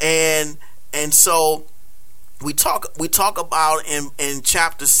 and so we talk about in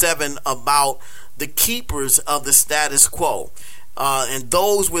chapter 7 about the keepers of the status quo. And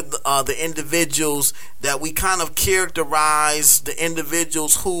those with the individuals that we kind of characterize, the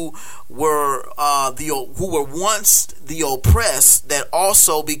individuals who were once the oppressed that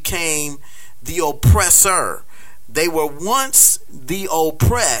also became the oppressor. They were once the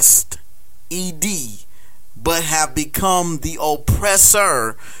oppressed, ED, but have become the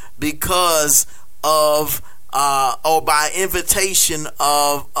oppressor because of or by invitation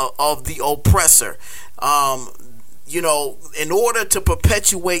of the oppressor. In order to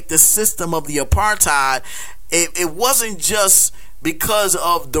perpetuate the system of the apartheid, it wasn't just because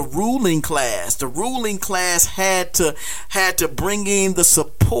of the ruling class. The ruling class had to bring in the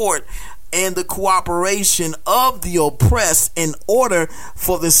support and the cooperation of the oppressed in order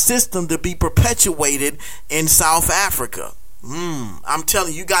for the system to be perpetuated in South Africa. I'm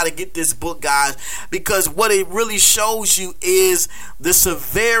telling you, you got to get this book, guys, because what it really shows you is the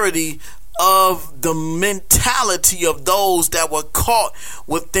severity of the mentality of those that were caught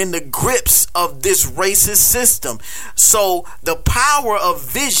within the grips of this racist system. So the power of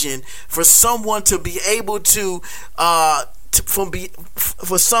vision for someone to be able to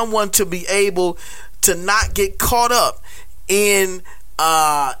for someone to be able to not get caught up in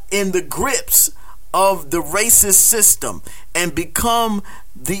the grips of the racist system and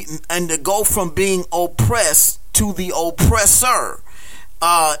to go from being oppressed to the oppressor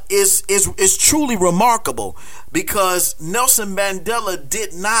is truly remarkable, because Nelson Mandela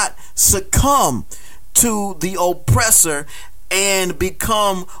did not succumb to the oppressor and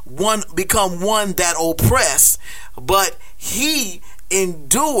become one that oppressed, but he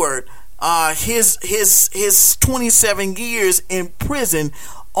endured his 27 years in prison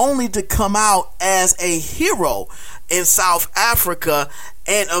only to come out as a hero in South Africa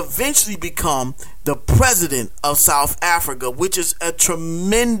and eventually become the president of South Africa, which is a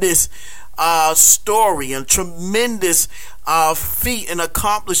tremendous story and tremendous feat and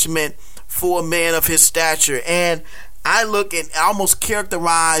accomplishment for a man of his stature. And I look and almost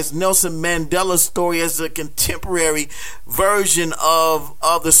characterize Nelson Mandela's story as a contemporary version of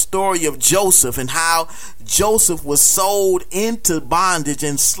the story of Joseph, and how Joseph was sold into bondage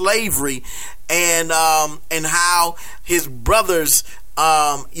and slavery, and how his brothers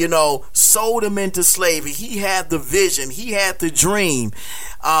sold him into slavery. He had the vision, he had the dream,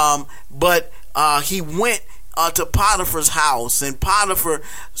 but he went to Potiphar's house, and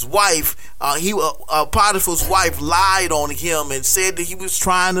Potiphar's wife lied on him and said that he was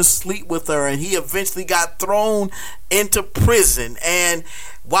trying to sleep with her, and he eventually got thrown into prison. And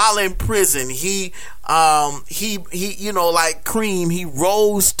while in prison, he like cream, he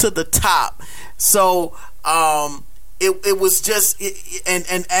rose to the top. So it was just,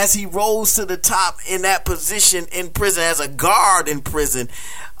 and as he rose to the top in that position in prison, as a guard in prison,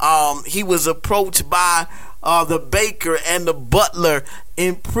 he was approached by the baker and the butler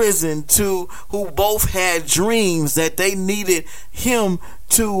in prison, who both had dreams that they needed him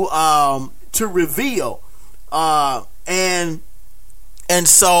to reveal, and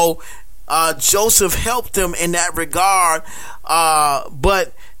so Joseph helped them in that regard.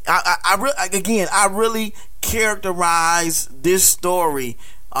 But I really characterize this story,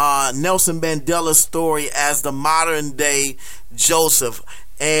 Nelson Mandela's story, as the modern day Joseph.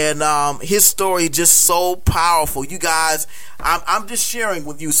 And his story just so powerful. You guys, I'm just sharing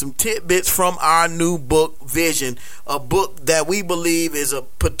with you some tidbits from our new book, Vision, a book that we believe is a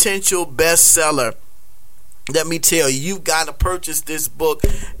potential bestseller. let me tell you, you've got to purchase this book.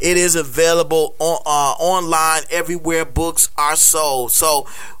 It is available online everywhere books are sold. So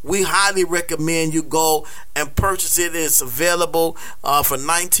we highly recommend you go and purchase it. It's available for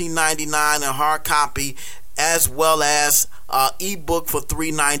 $19.99 in hard copy, as well as ebook for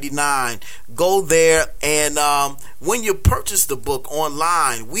 $3.99. Go there, and when you purchase the book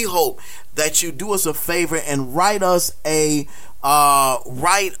online, we hope that you do us a favor and write us a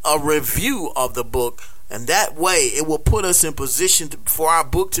review of the book. And that way, it will put us in position for our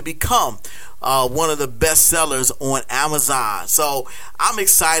book to become one of the best sellers on Amazon. So I'm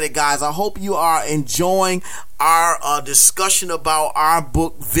excited, guys. I hope you are enjoying our discussion about our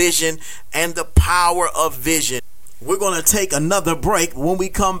book, Vision, and the power of vision. We're going to take another break. When we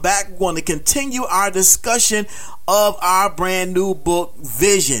come back, we're going to continue our discussion of our brand new book,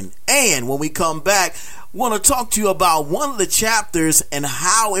 Vision. And when we come back, we want to talk to you about one of the chapters and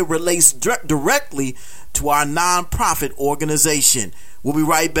how it relates directly to our nonprofit organization. We'll be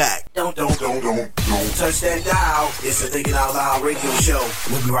right back. Don't touch that dial. It's the Thinking Out Loud radio show.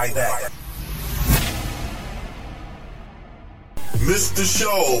 We'll be right back. Mr.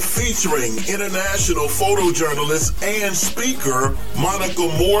 Show, featuring international photojournalist and speaker Monica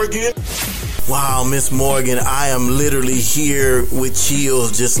Morgan. Wow, Miss Morgan, I am literally here with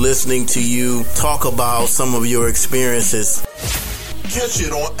chills just listening to you talk about some of your experiences. Catch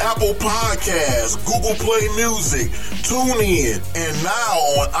it on Apple Podcasts, Google Play Music, TuneIn, and now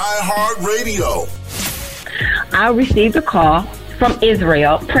on iHeartRadio. I received a call from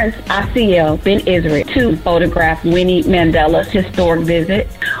Israel, Prince Asiel bin Israel, to photograph Winnie Mandela's historic visit.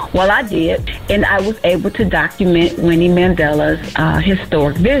 Well, I did, and I was able to document Winnie Mandela's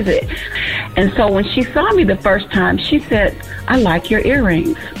historic visit. And so when she saw me the first time, she said, "I like your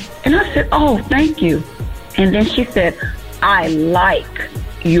earrings." And I said, "Oh, thank you." And then she said, "I like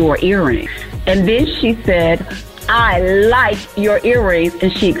your earrings." And then she said, "I like your earrings."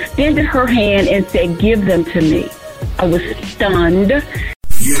 And she extended her hand and said, "Give them to me." I was stunned. You're tuned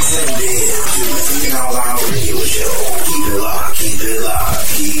in to the Thinking Out Loud radio show. Keep it locked, keep it locked,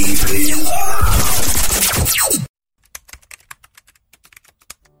 keep it locked.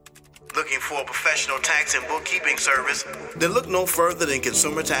 Looking for a professional tax and bookkeeping service? Then look no further than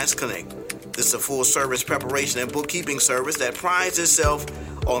Consumer Tax Connect. This is a full-service preparation and bookkeeping service that prides itself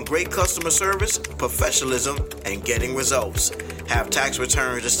on great customer service, professionalism, and getting results. Have tax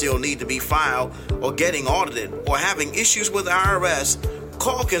returns that still need to be filed, or getting audited, or having issues with the IRS?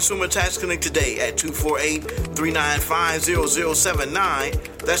 Call Consumer Tax Connect today at 248-395-0079.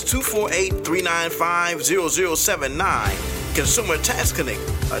 That's 248-395-0079. Consumer Tax Connect,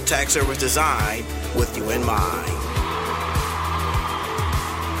 a tax service designed with you in mind.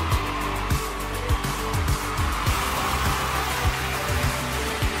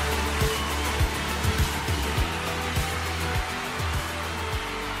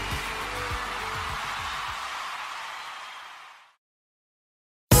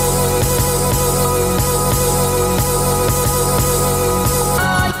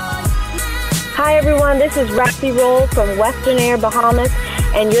 Hi everyone, this is Roxy Roll from Western Air, Bahamas,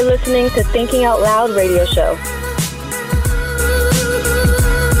 and you're listening to Thinking Out Loud radio show.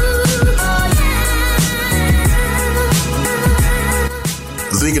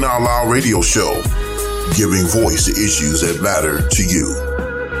 The Thinking Out Loud radio show, giving voice to issues that matter to you.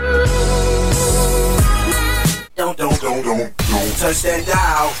 Don't touch that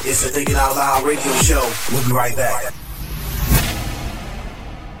dial. It's the Thinking Out Loud radio show. We'll be right back.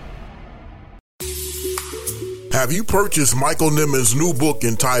 Have you purchased Michael Nimmons' new book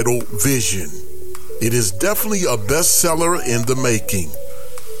entitled Vision? It is definitely a bestseller in the making.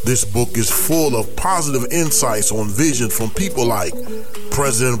 This book is full of positive insights on vision from people like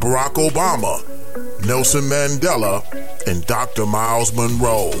President Barack Obama, Nelson Mandela, and Dr. Miles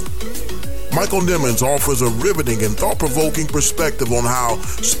Monroe. Michael Nimmons offers a riveting and thought-provoking perspective on how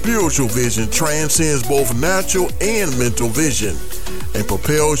spiritual vision transcends both natural and mental vision and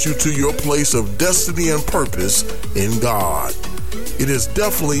propels you to your place of destiny and purpose in God. It is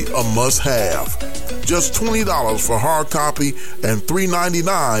definitely a must-have. Just $20 for hard copy and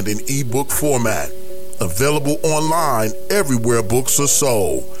 $3.99 in ebook format. Available online everywhere books are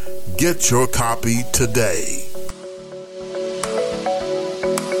sold. Get your copy today.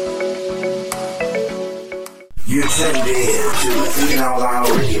 You're tuned in to the Thinking Out Loud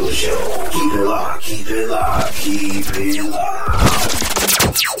radio show. Keep it locked, keep it locked, keep it locked.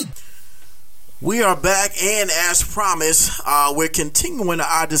 We are back, and as promised, we're continuing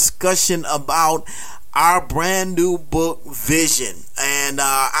our discussion about our brand new book, Vision. And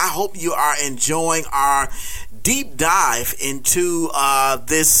I hope you are enjoying our deep dive into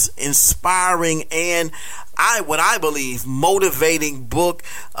this inspiring and what I believe, motivating book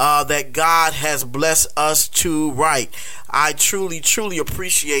that God has blessed us to write. I truly, truly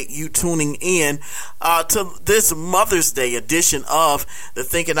appreciate you tuning in to this Mother's Day edition of the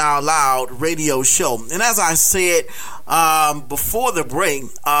Thinking Out Loud radio show. And as I said before the break,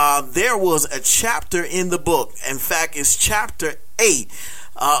 there was a chapter in the book. In fact, it's chapter 8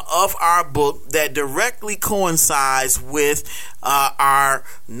 of our book that directly coincides with our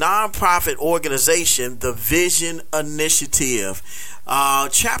nonprofit organization, the Vision Initiative.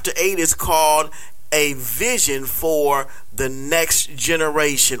 Chapter 8 is called A Vision for the Next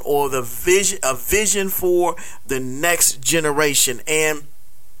Generation, or a vision for the next generation. And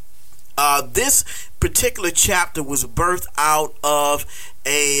this particular chapter was birthed out of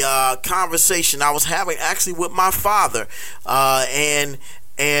a conversation I was having actually with my father, and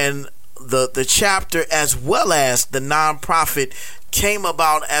the chapter as well as the nonprofit came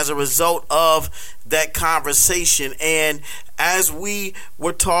about as a result of that conversation. And as we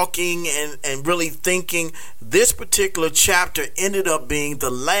were talking and really thinking, this particular chapter ended up being the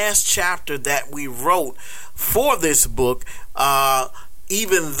last chapter that we wrote for this book,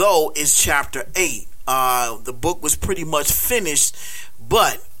 even though it's chapter 8. The book was pretty much finished,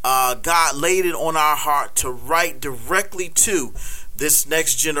 but God laid it on our heart to write directly to this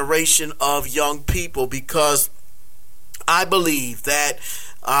next generation of young people, because I believe that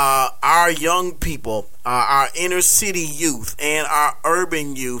our young people, our inner city youth and our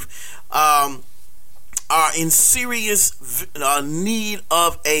urban youth are in serious need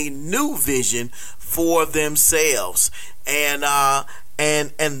of a new vision for themselves. And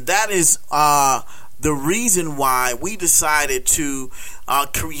that is the reason why we decided to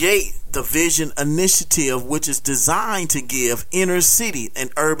create the Vision Initiative, which is designed to give inner city and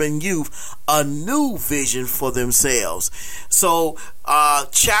urban youth a new vision for themselves. So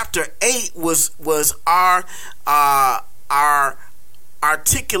chapter 8 was our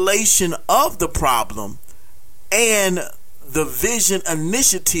articulation of the problem, and the Vision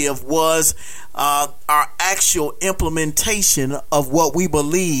Initiative was our actual implementation of what we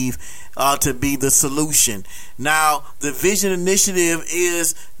believe to be the solution. Now, the Vision Initiative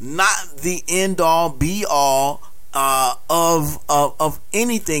is not the end-all, be-all of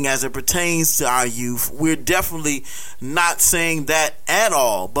anything as it pertains to our youth. We're definitely not saying that at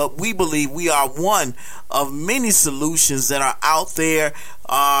all, but we believe we are one of many solutions that are out there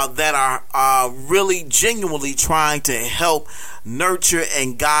that are really genuinely trying to help nurture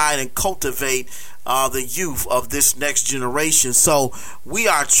and guide and cultivate the youth of this next generation. So we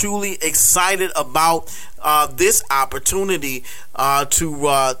are truly excited about this opportunity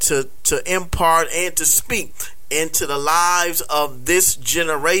to impart and to speak into the lives of this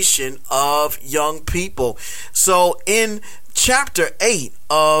generation of young people. So in chapter 8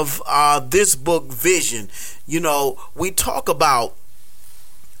 of this book, Vision, we talk about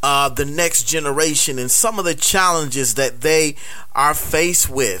the next generation and some of the challenges that they are faced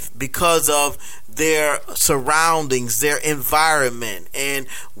with because of their surroundings, their environment, and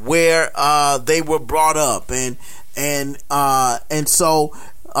where they were brought up, and so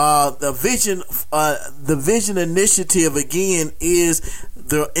the Vision Initiative again is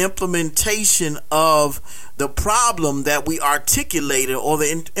the implementation of the problem that we articulated, or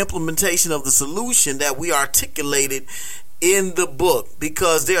the implementation of the solution that we articulated in the book,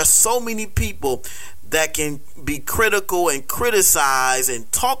 because there are so many people that can be critical and criticize and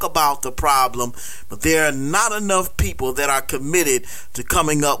talk about the problem, but there are not enough people that are committed to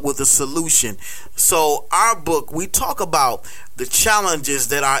coming up with a solution. So our book, we talk about the challenges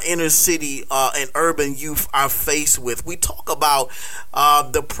that our inner city and urban youth are faced with. We talk about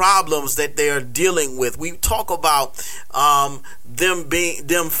the problems that they are dealing with. We talk about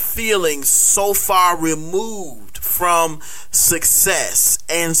them feeling so far removed from success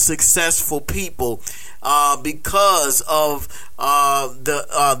and successful people because of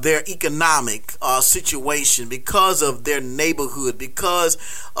their economic situation, because of their neighborhood, because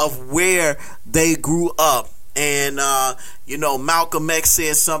of where they grew up. And Malcolm X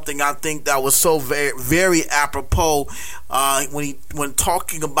said something I think that was so very, very apropos when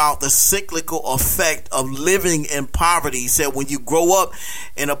talking about the cyclical effect of living in poverty. He said, when you grow up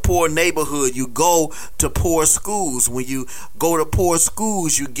in a poor neighborhood, you go to poor schools. When you go to poor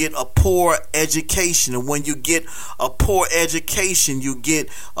schools, you get a poor education. And when you get a poor education, you get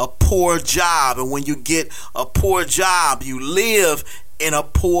a poor job. And when you get a poor job, you live in a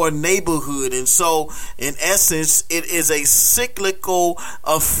poor neighborhood. And so in essence, it is a cyclical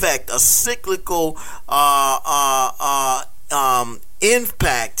effect, a cyclical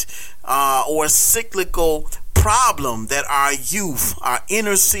impact or cyclical problem that our youth, our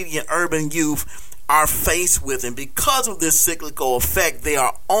inner city and urban youth, are faced with. And because of this cyclical effect, they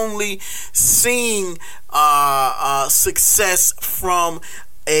are only seeing success from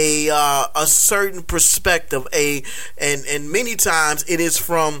a certain perspective, and many times it is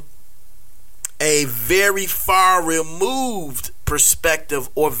from a very far removed perspective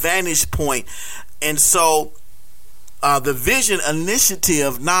or vantage point. And so the Vision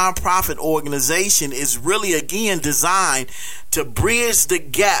Initiative nonprofit organization is really, again, designed to bridge the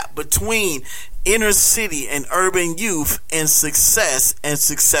gap between inner city and urban youth and success and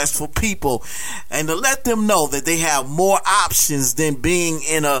successful people, and to let them know that they have more options than being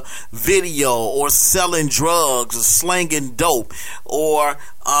in a video or selling drugs or slanging dope or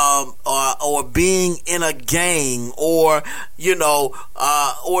being in a gang or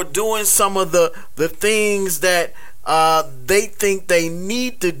or doing some of the things that they think they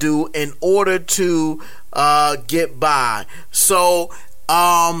need to do in order to get by. So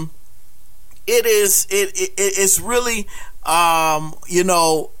it's really a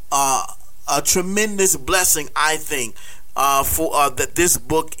tremendous blessing, I think, for that this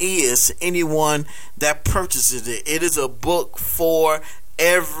book is anyone that purchases it. It is a book for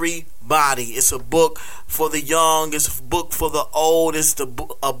everybody. It's a book for the young. It's a book for the old. It's a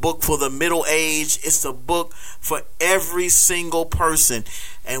book for the middle age. It's a book for every single person.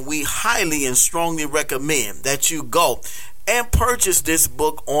 And we highly and strongly recommend that you go and purchase this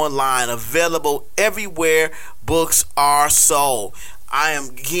book online, available everywhere books are sold. I am,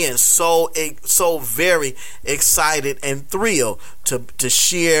 again, so very excited and thrilled to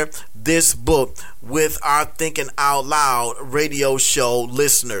share this book with our Thinking Out Loud radio show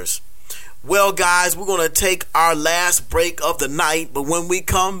listeners. Well, guys, we're going to take our last break of the night, but when we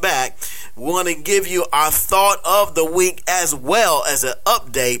come back, we're going to give you our thought of the week as well as an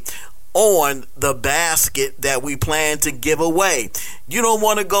update on the basket that we plan to give away. You don't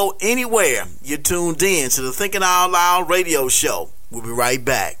want to go anywhere. You're tuned in to the Thinking Out Loud radio show. We'll be right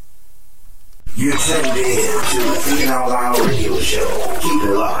back. You're tuned in to the Thinking Out Loud radio show. Keep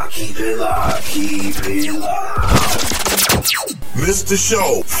it locked, keep it locked, keep it locked. Missed the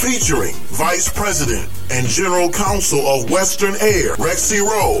show featuring Vice President and General Counsel of Western Air, Rexy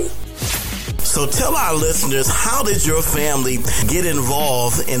Rowe. So tell our listeners, how did your family get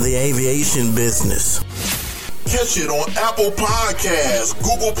involved in the aviation business? Catch it on Apple Podcasts,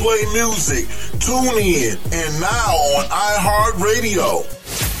 Google Play Music, TuneIn, and now on iHeartRadio.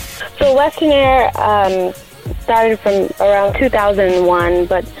 So Western Air started from around 2001,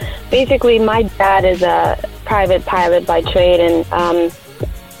 but basically my dad is a private pilot by trade, and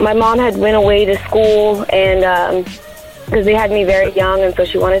my mom had went away to school, and because they had me very young, and so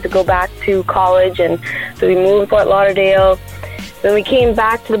she wanted to go back to college, and so we moved to Fort Lauderdale. When we came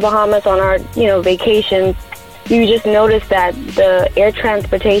back to the Bahamas on our, vacation, we just noticed that the air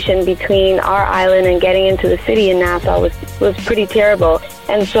transportation between our island and getting into the city in Nassau was pretty terrible.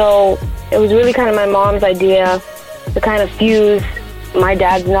 And so it was really kind of my mom's idea to kind of fuse my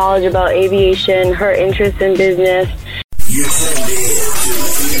dad's knowledge about aviation, her interest in business. You're tuned in to the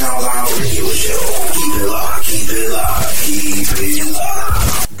Thinking Out Loud radio show. Keep it locked, keep it locked, keep it locked.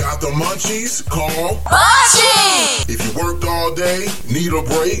 Got the munchies? Call Munchie! If you worked all day, need a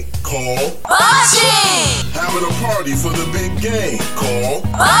break? Call Munchie! Having a party for the big game? Call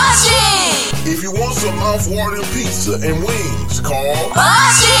Munchie! If you want some mouth-watering pizza and wings? Call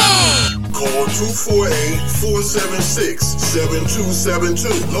Munchie! Call 248-476-7272.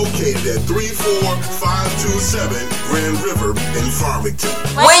 Located at 34527 Grand River in Farmington.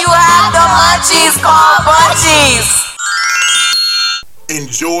 When you have the munchies, call Munchies!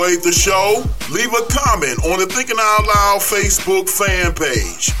 Enjoyed the show? Leave a comment on the Thinking Out Loud Facebook fan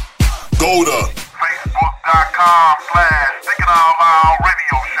page. Go to Facebook.com/Thinking Out Loud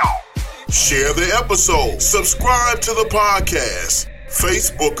Radio Show. Share the episode. Subscribe to the podcast.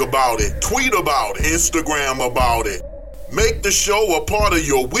 Facebook about it. Tweet about it. Instagram about it. Make the show a part of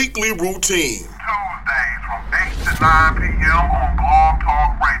your weekly routine. Tuesdays from 8 to 9 p.m. on Blog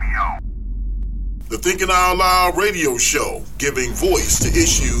Talk Radio. The Thinking Out Loud radio show, giving voice to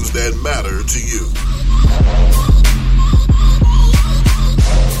issues that matter to you.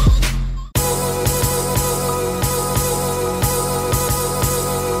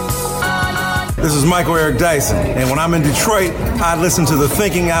 This is Michael Eric Dyson, and when I'm in Detroit, I listen to the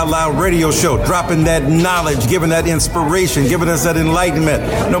Thinking Out Loud radio show, dropping that knowledge, giving that inspiration, giving us that enlightenment.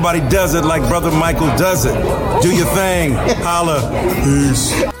 Nobody does it like Brother Michael does it. Do your thing. Holla.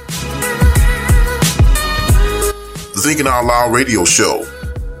 Peace. The Thinking Out Loud radio show,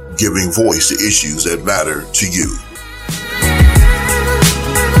 giving voice to issues that matter to you.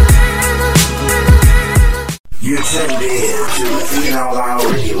 You're tuned in to the Thinking Out Loud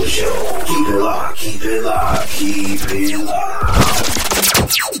Radio Show. Keep it locked, keep it locked, keep it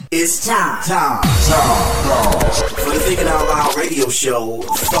locked. It's time for the Thinking Out Loud Radio Show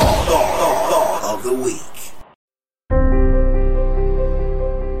thought of the week.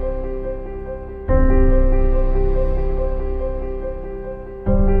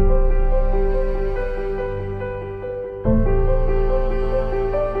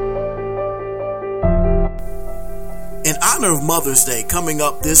 In honor of Mother's Day coming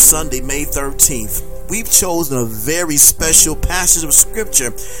up this Sunday, May 13th, we've chosen a very special passage of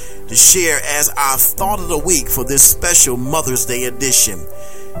scripture to share as our thought of the week for this special Mother's Day edition.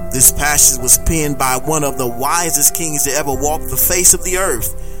 This passage was penned by one of the wisest kings to ever walk the face of the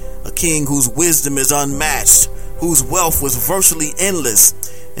earth, a king whose wisdom is unmatched, whose wealth was virtually endless,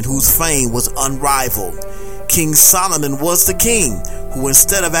 and whose fame was unrivaled. King Solomon was the king who,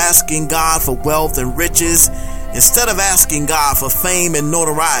 instead of asking God for wealth and riches, instead of asking God for fame and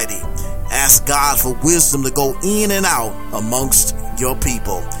notoriety, asked God for wisdom to go in and out amongst your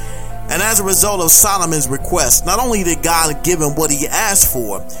people. And as a result of Solomon's request, not only did God give him what he asked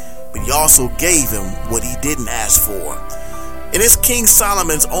for, but he also gave him what he didn't ask for. It is King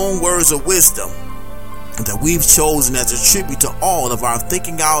Solomon's own words of wisdom that we've chosen as a tribute to all of our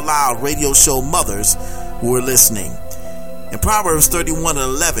Thinking Out Loud radio show mothers who are listening. In Proverbs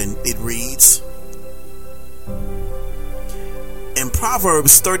 31:11, it reads, in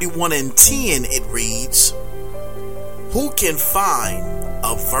Proverbs 31:10, it reads, "Who can find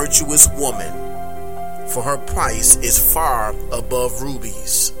a virtuous woman? For her price is far above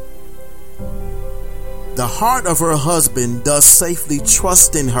rubies." The heart of her husband does safely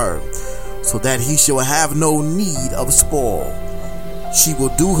trust in her, so that he shall have no need of spoil. She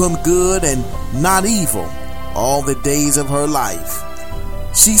will do him good and not evil all the days of her life.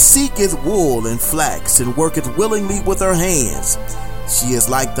 She seeketh wool and flax, and worketh willingly with her hands. She is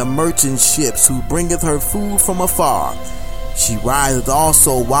like the merchant ships, who bringeth her food from afar. She rideth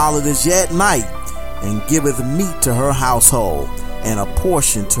also while it is yet night, and giveth meat to her household, and a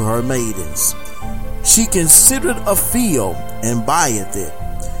portion to her maidens. She considereth a field, and buyeth it.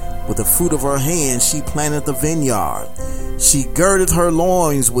 With the fruit of her hand she planteth a vineyard. She girdeth her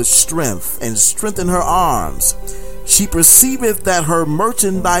loins with strength, and strengtheneth her arms. She perceiveth that her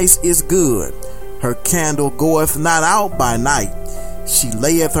merchandise is good. Her candle goeth not out by night. She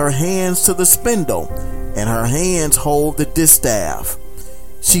layeth her hands to the spindle, and her hands hold the distaff.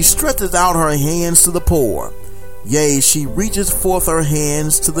 She stretcheth out her hands to the poor. Yea, she reacheth forth her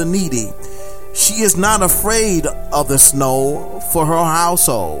hands to the needy. She is not afraid of the snow for her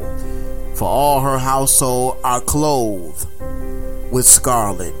household, for all her household are clothed with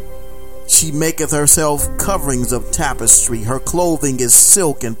scarlet. She maketh herself coverings of tapestry. Her clothing is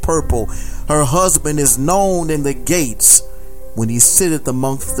silk and purple. Her husband is known in the gates, when he sitteth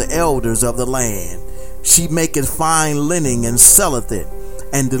amongst the elders of the land. She maketh fine linen, and selleth it,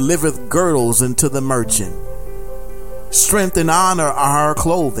 and delivereth girdles unto the merchant. Strength and honor are her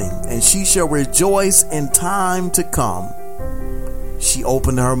clothing, and she shall rejoice in time to come. She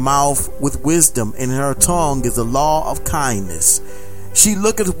opened her mouth with wisdom, and in her tongue is the law of kindness. She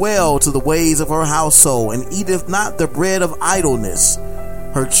looketh well to the ways of her household, and eateth not the bread of idleness.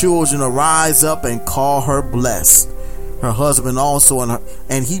 Her children arise up and call her blessed. Her husband also,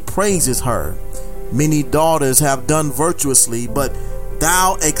 and he praises her. Many daughters have done virtuously, but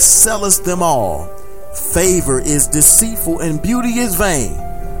thou excellest them all. Favor is deceitful, and beauty is vain,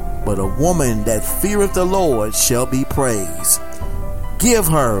 but a woman that feareth the Lord shall be praised. Give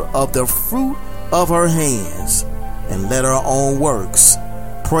her of the fruit of her hands, and let her own works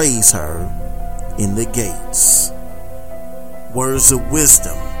praise her in the gates. Words of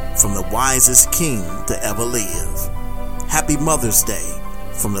wisdom from the wisest king to ever live. Happy Mother's Day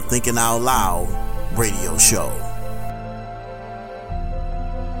from the Thinking Out Loud radio show.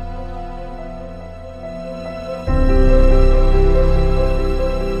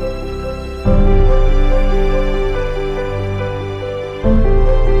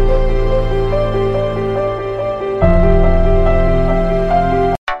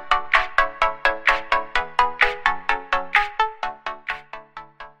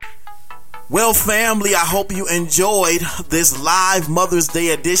 Well, family, I hope you enjoyed this live Mother's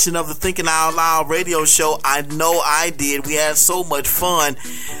Day edition of the Thinking Out Loud radio show. I know I did. We had so much fun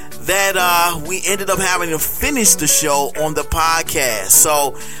that we ended up having to finish the show on the podcast.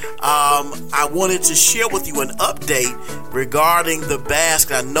 So I wanted to share with you an update regarding the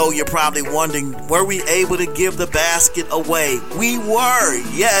basket. I know you're probably wondering, were we able to give the basket away? We were.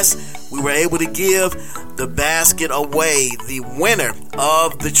 Yes, we were able to give the basket away. The winner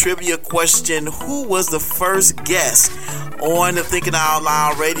of the trivia question, who was the first guest on the Thinking Out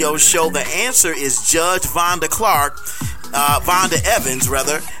Loud radio show? The answer is Judge Vonda Evans,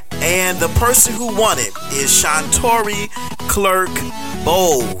 and the person who won it is Shantori Clerk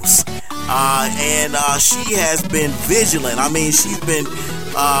Bowles. And she has been vigilant. I mean, she's been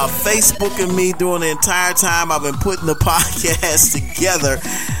Facebooking me during the entire time I've been putting the podcast together.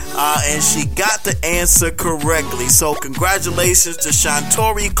 And she got the answer correctly. So congratulations to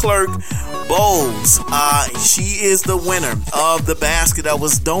Shantori Clerk Bowles. She is the winner of the basket that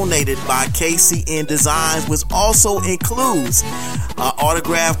was donated by KCN Designs, which also includes an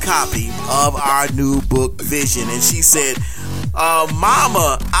autographed copy of our new book, Vision. And she said,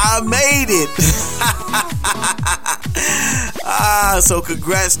 Mama, I made it. So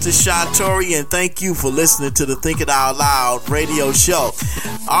congrats to Shantori, and thank you for listening to the Thinking Out Loud radio show.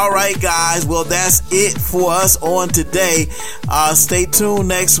 All right, guys. Well, that's it for us on today. Stay tuned.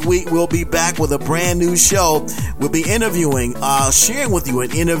 Next week, we'll be back with a brand new show. We'll be sharing with you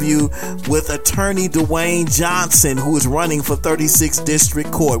an interview with attorney Dwayne Johnson, who is running for 36th District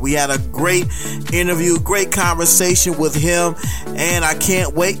Court. We had a great interview, great conversation with him, and I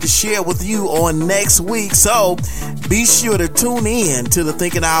can't wait to share with you on next week. So be sure to tune in to the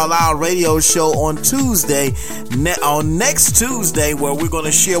Thinking Out Loud radio show on Tuesday, next Tuesday, where we're going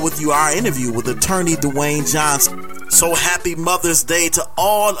to share with you our interview with attorney Dwayne Johnson. So happy Mother's Day to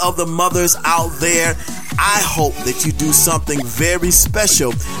all of the mothers out there. I hope that you do something very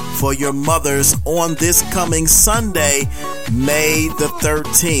special for your mothers on this coming Sunday, May the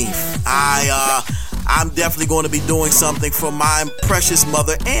 13th. I'm definitely going to be doing something for my precious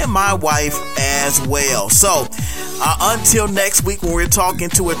mother and my wife as well. So until next week, when we're talking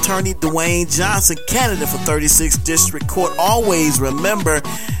to attorney Dwayne Johnson, candidate for 36th District Court, always remember,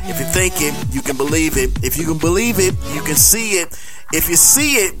 if you think it, you can believe it. If you can believe it, you can see it. If you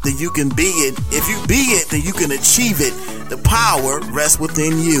see it, then you can be it. If you be it, then you can achieve it. The power rests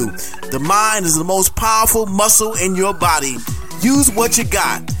within you. The mind is the most powerful muscle in your body. Use what you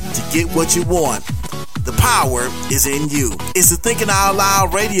got to get what you want. The power is in you. It's the Thinking Out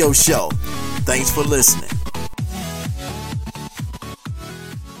Loud radio show. Thanks for listening.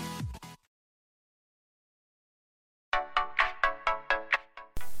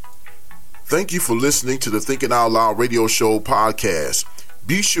 Thank you for listening to the Thinking Out Loud radio show podcast.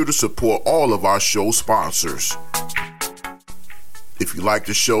 Be sure to support all of our show sponsors. If you like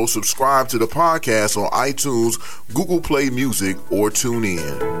the show, subscribe to the podcast on iTunes, Google Play Music, or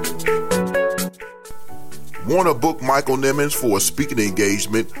TuneIn. Want to book Michael Nimmons for a speaking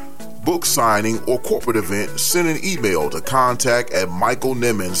engagement, book signing, or corporate event? Send an email to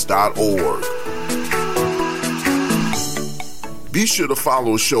contact@michaelnimmons.org. Be sure to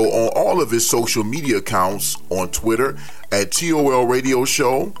follow the show on all of his social media accounts, on Twitter at TOL Radio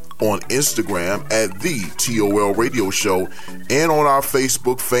Show, on Instagram at The TOL Radio Show, and on our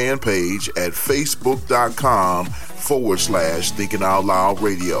Facebook fan page at facebook.com/Thinking Out Loud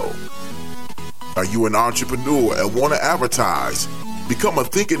Radio. Are you an entrepreneur and want to advertise? Become a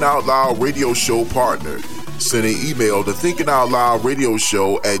Thinking Out Loud Radio Show partner. Send an email to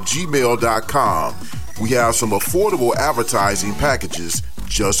thinkingoutloudradioshow@gmail.com. We have some affordable advertising packages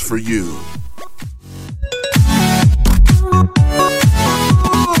just for you.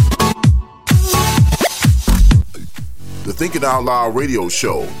 The Thinking Out Loud Radio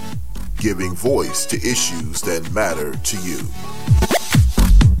Show, giving voice to issues that matter to you.